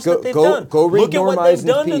everything else Go- that they've go- done. go read Look at what Norm they've Eisen's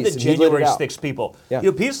done to the piece, and he laid it January out. 6th people. Yeah.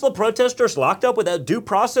 Peaceful protesters locked up without due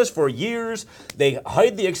process for years. They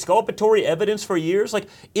hide the exculpatory evidence for years. Like,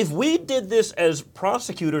 if we did this as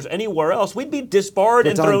prosecutors anywhere else, we'd be disbarred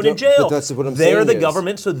and Tom, thrown in but jail. that's what I'm They're saying the is-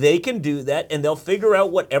 government, so they can do that, and they'll figure out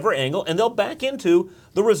whatever angle, and they'll back into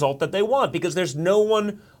the result that they want, because there's no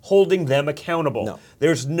one holding them accountable. No.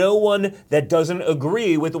 There's no one that doesn't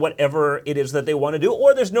agree with whatever it is that they want to do,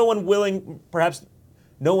 or there's no one willing, perhaps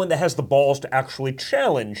no one that has the balls to actually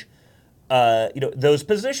challenge those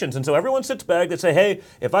positions. And so everyone sits back and say, hey,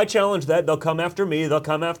 if I challenge that, they'll come after me, they'll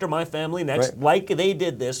come after my family next, Right. like they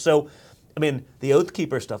did this. So, I mean, the Oath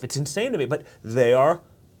Keeper stuff, it's insane to me, but they are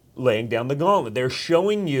laying down the gauntlet. They're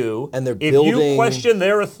showing you, And they're if you building question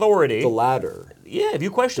their authority, the ladder. yeah, if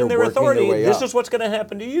you question They're their working their authority, way this up. is what's going to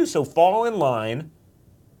happen to you. So fall in line,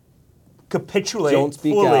 capitulate Don't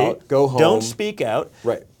speak fully, out, go home. Don't speak out.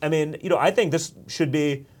 Right. I mean, I think this should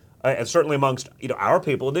be, and certainly amongst our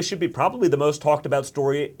people, this should be probably the most talked about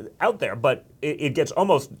story out there. But it gets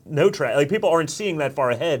almost no traction. Like, people aren't seeing that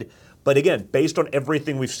far ahead. But again, based on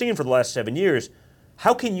everything we've seen for the last 7 years,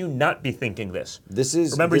 how can you not be thinking this?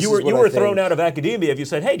 Remember, you were thrown out of academia if you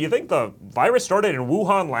said, "Hey, do you think the virus started in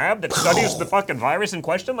Wuhan lab that studies the fucking virus in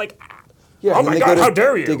question?" Like, Yeah, oh and my they God, go to, how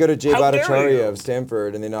dare you? They go to Jay How dare you? Bhattacharya of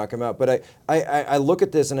Stanford and they knock him out. But I look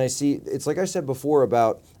at this and I see, it's like I said before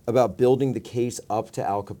about building the case up to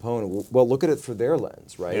Al Capone. Well, look at it through their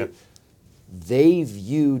lens, right? Yeah. They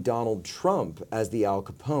view Donald Trump as the Al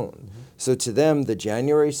Capone. Mm-hmm. So to them, the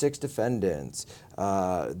January 6th defendants,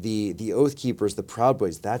 the Oath Keepers, the Proud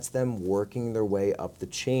Boys, that's them working their way up the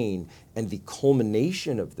chain. And the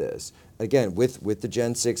culmination of this, again, with the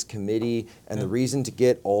Gen 6 committee and the reason to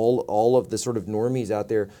get all of the sort of normies out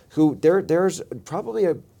there who there's probably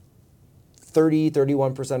a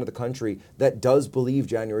 31% of the country that does believe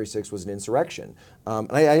January 6th was an insurrection.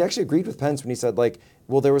 And I actually agreed with Pence when he said, like,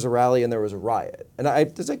 well, there was a rally and there was a riot. And I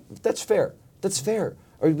was like, that's fair. That's fair.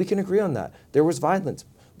 Or we can agree on that. There was violence.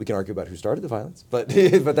 We can argue about who started the violence, but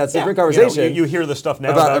that's a different conversation. You hear the stuff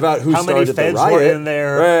now about who how many started the feds were riot. in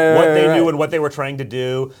there, Right, what they right. knew and what they were trying to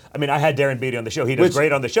do. I mean, I had Darren Beatty on the show. He does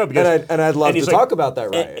great on the show because I'd love he's to talk about that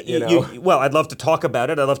riot. Well, I'd love to talk about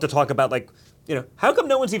it. I'd love to talk about, like, how come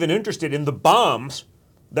no one's even interested in the bombs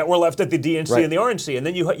that were left at the DNC Right. and the RNC? And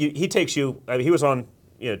then he takes you. I mean, he was on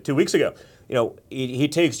 2 weeks ago. He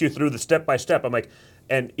takes you through the step by step. I'm like,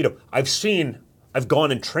 and I've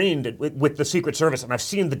gone and trained with the Secret Service, and I've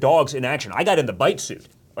seen the dogs in action. I got in the bite suit,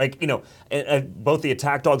 and both the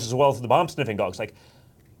attack dogs as well as the bomb sniffing dogs. Like,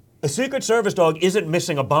 a Secret Service dog isn't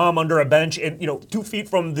missing a bomb under a bench, and 2 feet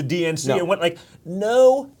from the DNC, No. and what? Like,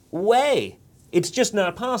 no way. It's just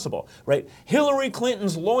not possible, right? Hillary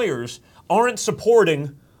Clinton's lawyers aren't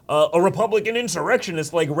supporting a Republican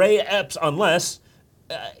insurrectionist like Ray Epps unless.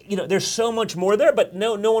 There's so much more there, but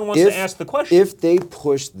no one wants to ask the question. If they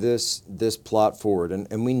push this plot forward,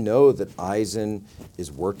 and we know that Eisen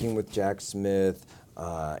is working with Jack Smith,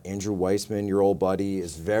 Andrew Weissman, your old buddy,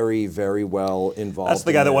 is very, very well involved. That's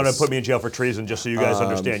the guy that wanted to this. put me in jail for treason, just so you guys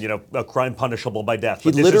understand. A crime punishable by death. He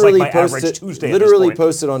But this literally is like my average Tuesday. literally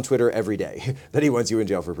posted on Twitter every day that he wants you in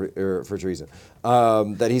jail for treason.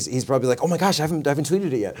 That he's probably like, oh my gosh, I haven't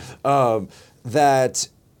tweeted it yet. That.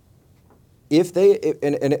 If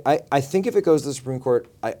I think if it goes to the Supreme Court,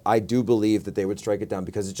 I do believe that they would strike it down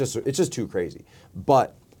because it's just too crazy.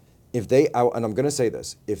 But if and I'm going to say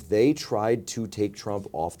this, if they tried to take Trump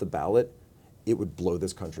off the ballot, it would blow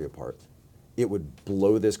this country apart. It would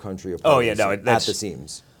blow this country apart. Oh yeah, no, at the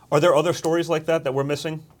seams. Are there other stories like that we're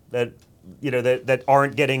missing? That that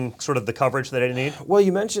aren't getting sort of the coverage that they need? Well,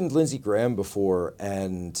 you mentioned Lindsey Graham before,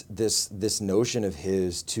 and this notion of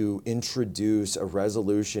his to introduce a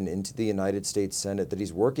resolution into the United States Senate that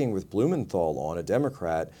he's working with Blumenthal on, a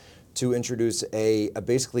Democrat, to introduce a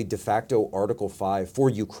basically de facto Article 5 for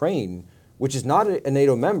Ukraine, which is not a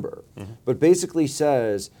NATO member, but basically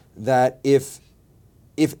says that if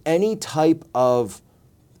any type of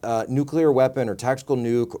nuclear weapon or tactical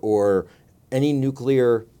nuke or any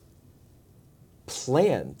nuclear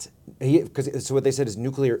plant, so what they said is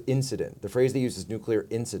nuclear incident. The phrase they use is nuclear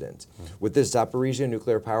incident. With this Zaporizhia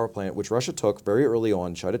nuclear power plant, which Russia took very early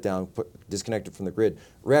on, shut it down, disconnected from the grid.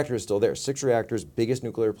 Reactor is still there. 6 reactors, biggest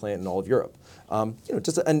nuclear plant in all of Europe.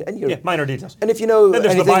 Minor details. And if you know then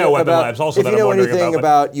there's anything the bioweapon about, labs also if that you I'm know wondering anything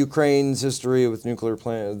about Ukraine's history with nuclear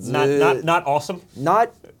plants, not awesome.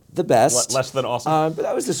 Not the best. Less than awesome. But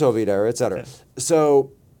that was the Soviet era, et cetera. Okay.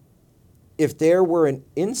 So if there were an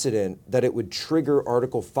incident that it would trigger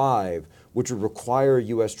Article 5, which would require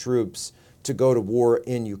U.S. troops to go to war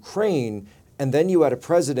in Ukraine, and then you had a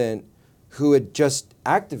president who had just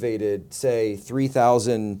activated, say,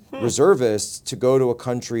 3,000 reservists to go to a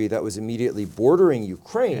country that was immediately bordering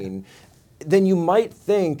Ukraine, then you might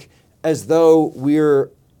think as though we're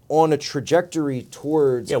on a trajectory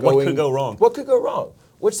towards going... what could go wrong? What could go wrong?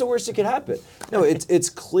 What's the worst that could happen? No, it's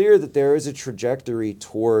clear that there is a trajectory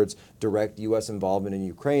towards direct U.S. involvement in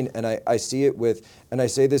Ukraine, and I see it with, and I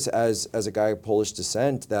say this as a guy of Polish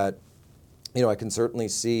descent, that, I can certainly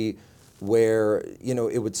see where,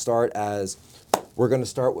 it would start as, we're going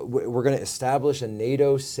to establish a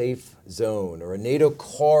NATO safe zone or a NATO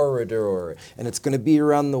corridor, and it's going to be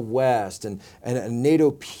around the West, and a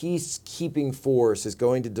NATO peacekeeping force is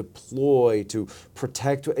going to deploy to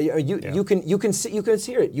protect. You can see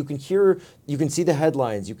it. You can see the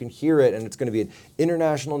headlines. You can hear it, and it's going to be an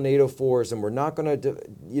international NATO force, and we're not going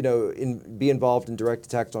to be involved in direct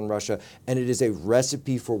attacks on Russia. And it is a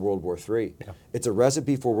recipe for World War III. Yeah. It's a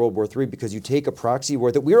recipe for World War III because you take a proxy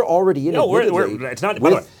war that we're already in. It's not. By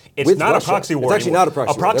the way, it's not Russia. a proxy war. It's actually not a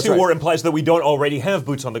proxy war. A proxy war implies that we don't already have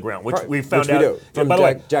boots on the ground, which we found out. We do. From by the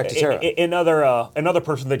way, Jack Teixeira. Another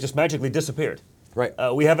person that just magically disappeared. Right.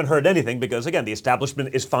 We haven't heard anything because, again, the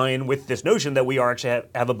establishment is fine with this notion that we are actually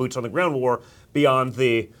have a boots on the ground war beyond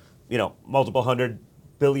the, multiple $100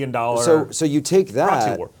 billion. So you take that.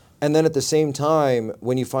 Proxy war. And then at the same time,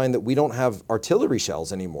 when you find that we don't have artillery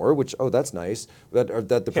shells anymore, which, that's nice, that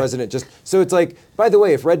the president just... So it's like, by the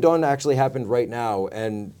way, if Red Dawn actually happened right now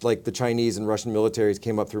and like the Chinese and Russian militaries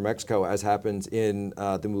came up through Mexico, as happens in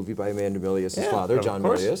the movie by Amanda Milius' father, John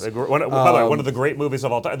Milius. By the way, one of the great movies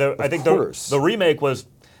of all time. I think the remake was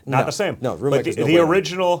not the same. No, remake but the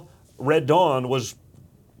original Red Dawn was...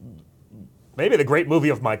 maybe the great movie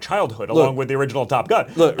of my childhood, along with the original Top Gun.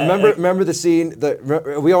 Look, remember the scene?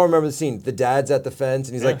 We all remember the scene. The dad's at the fence,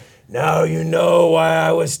 and he's like, "Now you know why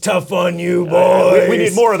I was tough on you, boys." We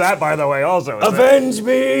need more of that, by the way. Also, avenge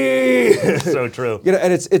me. So true.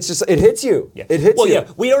 And it's just it hits you. Yeah. It hits you. Well,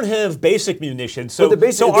 yeah, we don't have basic munitions, so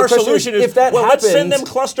our solution is if that let's happens, send them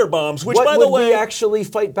cluster bombs. Which, what by the would way, we actually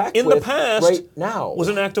fight back in with the past right now was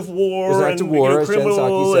an act of war, was an act of war, as Jen criminal,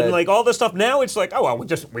 Psaki said. and like all this stuff. Now it's like,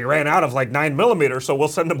 we ran out of like 9mm, so we'll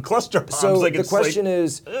send them cluster bombs. So the question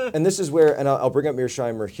is, and this is where, and I'll bring up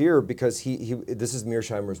Mearsheimer here because this is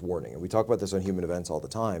Mearsheimer's warning, and we talk about this on Human Events all the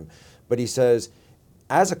time, but he says,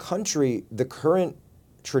 as a country, the current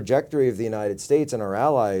trajectory of the United States and our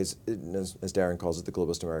allies, as Darren calls it, the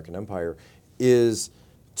globalist American empire, is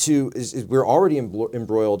we're already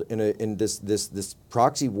embroiled in this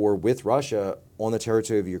proxy war with Russia on the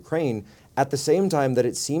territory of Ukraine, at the same time that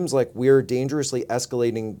it seems like we're dangerously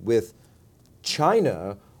escalating with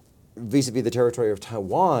China vis-a-vis the territory of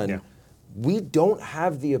Taiwan. Yeah. We don't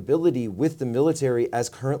have the ability with the military as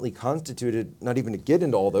currently constituted, not even to get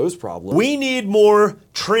into all those problems. We need more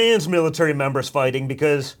trans-military members fighting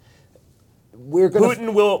because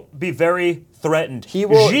Putin will be very threatened. He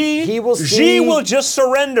will Xi will just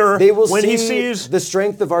surrender when he sees the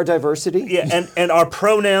strength of our diversity. Yeah, and our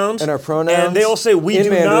pronouns. And they'll say, we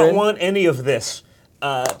do Mandarin. not want any of this.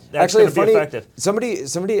 That's actually going to be effective.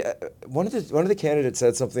 Somebody, one of the candidates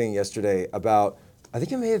said something yesterday about, I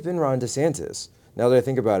think it may have been Ron DeSantis, now that I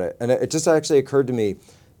think about it. And it just actually occurred to me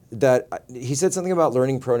that he said something about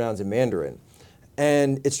learning pronouns in Mandarin.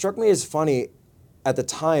 And it struck me as funny at the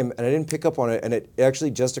time, and I didn't pick up on it, and it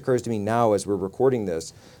actually just occurs to me now as we're recording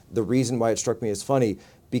this, the reason why it struck me as funny,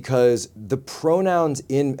 because the pronouns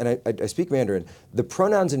and I speak Mandarin, the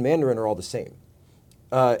pronouns in Mandarin are all the same.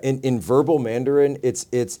 In verbal Mandarin, it's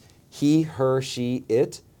he, her, she,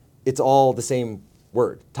 it. It's all the same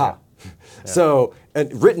word, ta. So,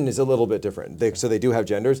 and written is a little bit different. So they do have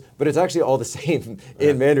genders, but it's actually all the same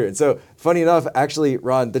in Mandarin. So funny enough, actually,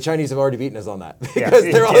 Ron, the Chinese have already beaten us on that because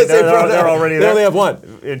they're all the same pronoun. They're already they there. only have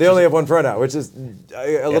one. They only have one pronoun, which is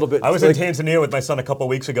a little bit. I was in Tanzania with my son a couple of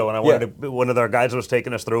weeks ago, and I wanted to, one of our guides was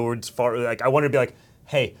taking us through. I wanted to be like,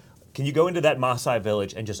 hey, can you go into that Maasai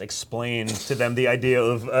village and just explain to them the idea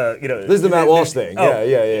of, This is the Matt Walsh thing. Oh,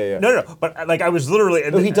 yeah. No. But I was literally.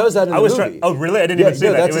 No, he does that in the movie. Oh, really? I didn't even see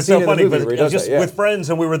that. That's It was a scene so funny. in the movie where he does just that, with friends,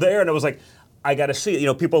 and we were there, and it was like, I got to see,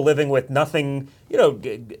 people living with nothing,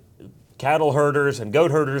 cattle herders and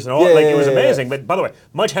goat herders and all. It was amazing. But by the way,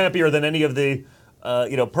 much happier than any of the.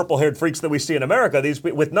 Purple-haired freaks that we see in America. These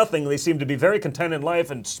with nothing, they seem to be very content in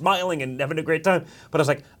life and smiling and having a great time. But I was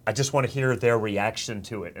like, I just want to hear their reaction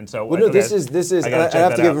to it. And so, this is. I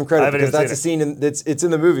have to give him credit because that's a scene. It's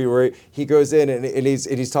in the movie where he goes in and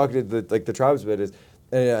he's talking to the tribesmen,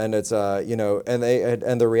 and it's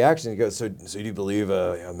and the reaction. He goes, so do you believe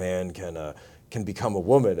a man can become a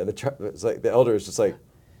woman? And it's like the elder is just like.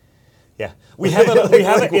 Yeah, we have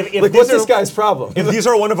it. If what's this guy's problem? If these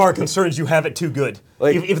are one of our concerns, you have it too good.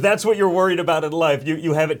 If that's what you're worried about in life,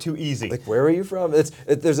 you have it too easy. Like, where are you from?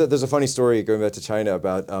 There's a funny story going back to China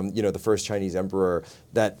about the first Chinese emperor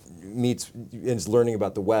that meets and is learning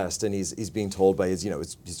about the West, and he's being told by his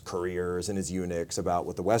his couriers and his eunuchs about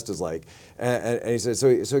what the West is like, and he says, so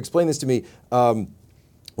explain this to me.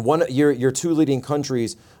 Your two leading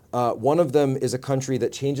countries. One of them is a country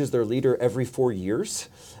that changes their leader every 4 years,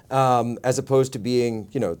 as opposed to being,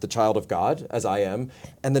 the child of God, as I am.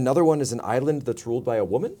 And another one is an island that's ruled by a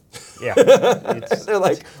woman. Yeah, they're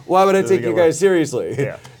like, why would I take you guys seriously?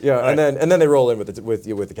 Yeah. And then they roll in with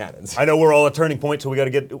the cannons. I know we're all at turning point, so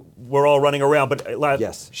we're all running around. But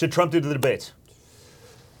yes, should Trump do the debates?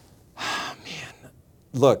 Man,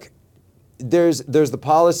 look. There's the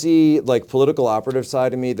policy, political operative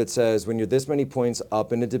side of me that says when you're this many points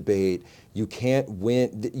up in a debate, you can't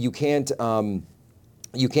win. You can't win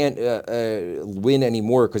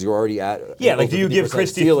anymore because you're already at. Yeah, do you give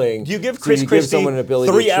Chris someone an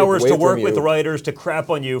ability 3 hours to work with with the writers to crap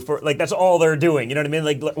on you for that's all they're doing? You know what I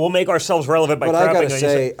mean? We'll make ourselves relevant by crapping on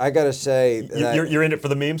you. I gotta say, you're in it for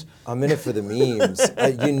the memes. I'm in it for the memes.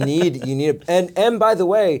 You need and by the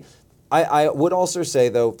way. I would also say,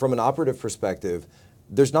 though, from an operative perspective,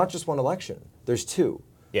 there's not just one election. There's two.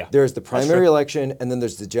 Yeah. There's the primary election, and then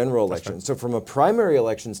there's the general election. So from a primary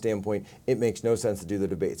election standpoint, it makes no sense to do the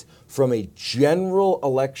debates. From a general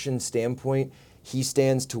election standpoint, he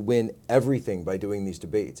stands to win everything by doing these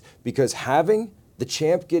debates. Because having the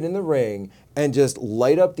champ get in the ring and just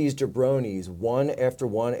light up these jabronis one after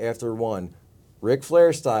one after one, Ric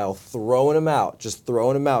Flair style, throwing them out.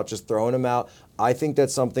 I think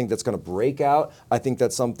that's something that's going to break out. I think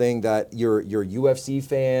that's something that your UFC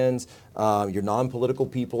fans, your non-political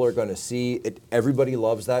people are going to see. Everybody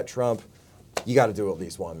loves that Trump. You got to do at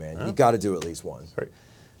least one, man. You got to do at least one. Right.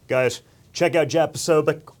 Guys, check out Jack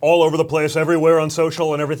Posobiec all over the place, everywhere on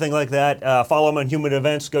social and everything like that. Follow him on Human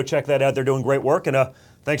Events. Go check that out. They're doing great work. And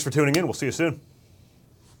thanks for tuning in. We'll see you soon.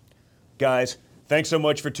 Guys, thanks so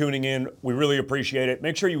much for tuning in. We really appreciate it.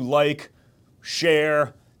 Make sure you like,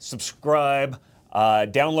 share, subscribe,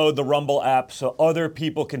 download the Rumble app so other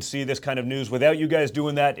people can see this kind of news. Without you guys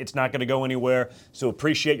doing that, it's not going to go anywhere. So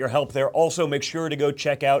appreciate your help there. Also, make sure to go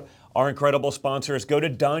check out our incredible sponsors. Go to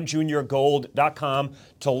donjuniorgold.com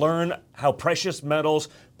to learn how precious metals,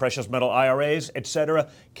 precious metal IRAs, etc.,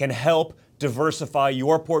 can help diversify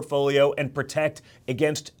your portfolio and protect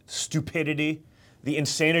against stupidity, the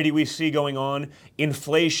insanity we see going on,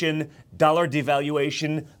 inflation, dollar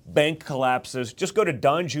devaluation, bank collapses. Just go to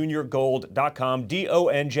donjuniorgold.com,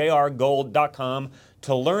 donjrgold.com,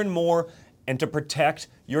 to learn more and to protect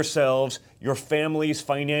yourselves, your family's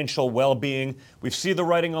financial well-being. We see the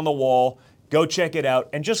writing on the wall. Go check it out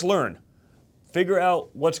and just learn. Figure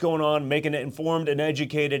out what's going on, make an informed and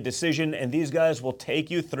educated decision, and these guys will take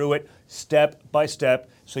you through it step by step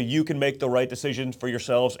so you can make the right decisions for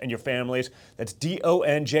yourselves and your families. That's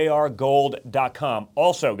donjrgold.com.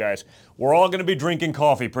 Also, guys, we're all going to be drinking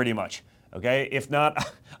coffee pretty much, okay? If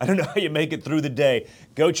not, I don't know how you make it through the day.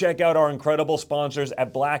 Go check out our incredible sponsors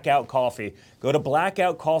at Blackout Coffee. Go to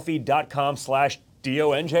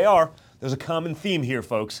blackoutcoffee.com/donjr. There's a common theme here,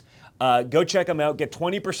 folks. Go check them out. Get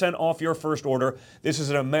 20% off your first order. This is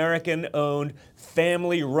an American-owned,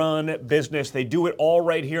 family-run business. They do it all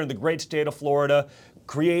right here in the great state of Florida.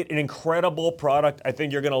 Create an incredible product. I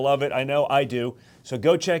think you're going to love it. I know I do. So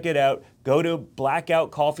go check it out. Go to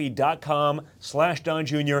blackoutcoffee.com/Don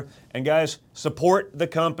Jr. And guys, support the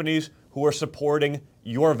companies who are supporting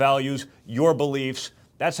your values, your beliefs.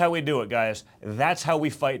 That's how we do it, guys. That's how we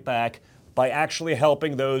fight back. by actually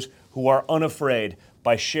helping those who are unafraid,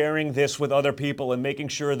 by sharing this with other people and making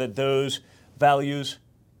sure that those values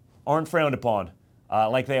aren't frowned upon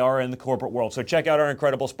like they are in the corporate world. So check out our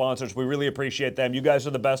incredible sponsors. We really appreciate them. You guys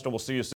are the best, and we'll see you soon.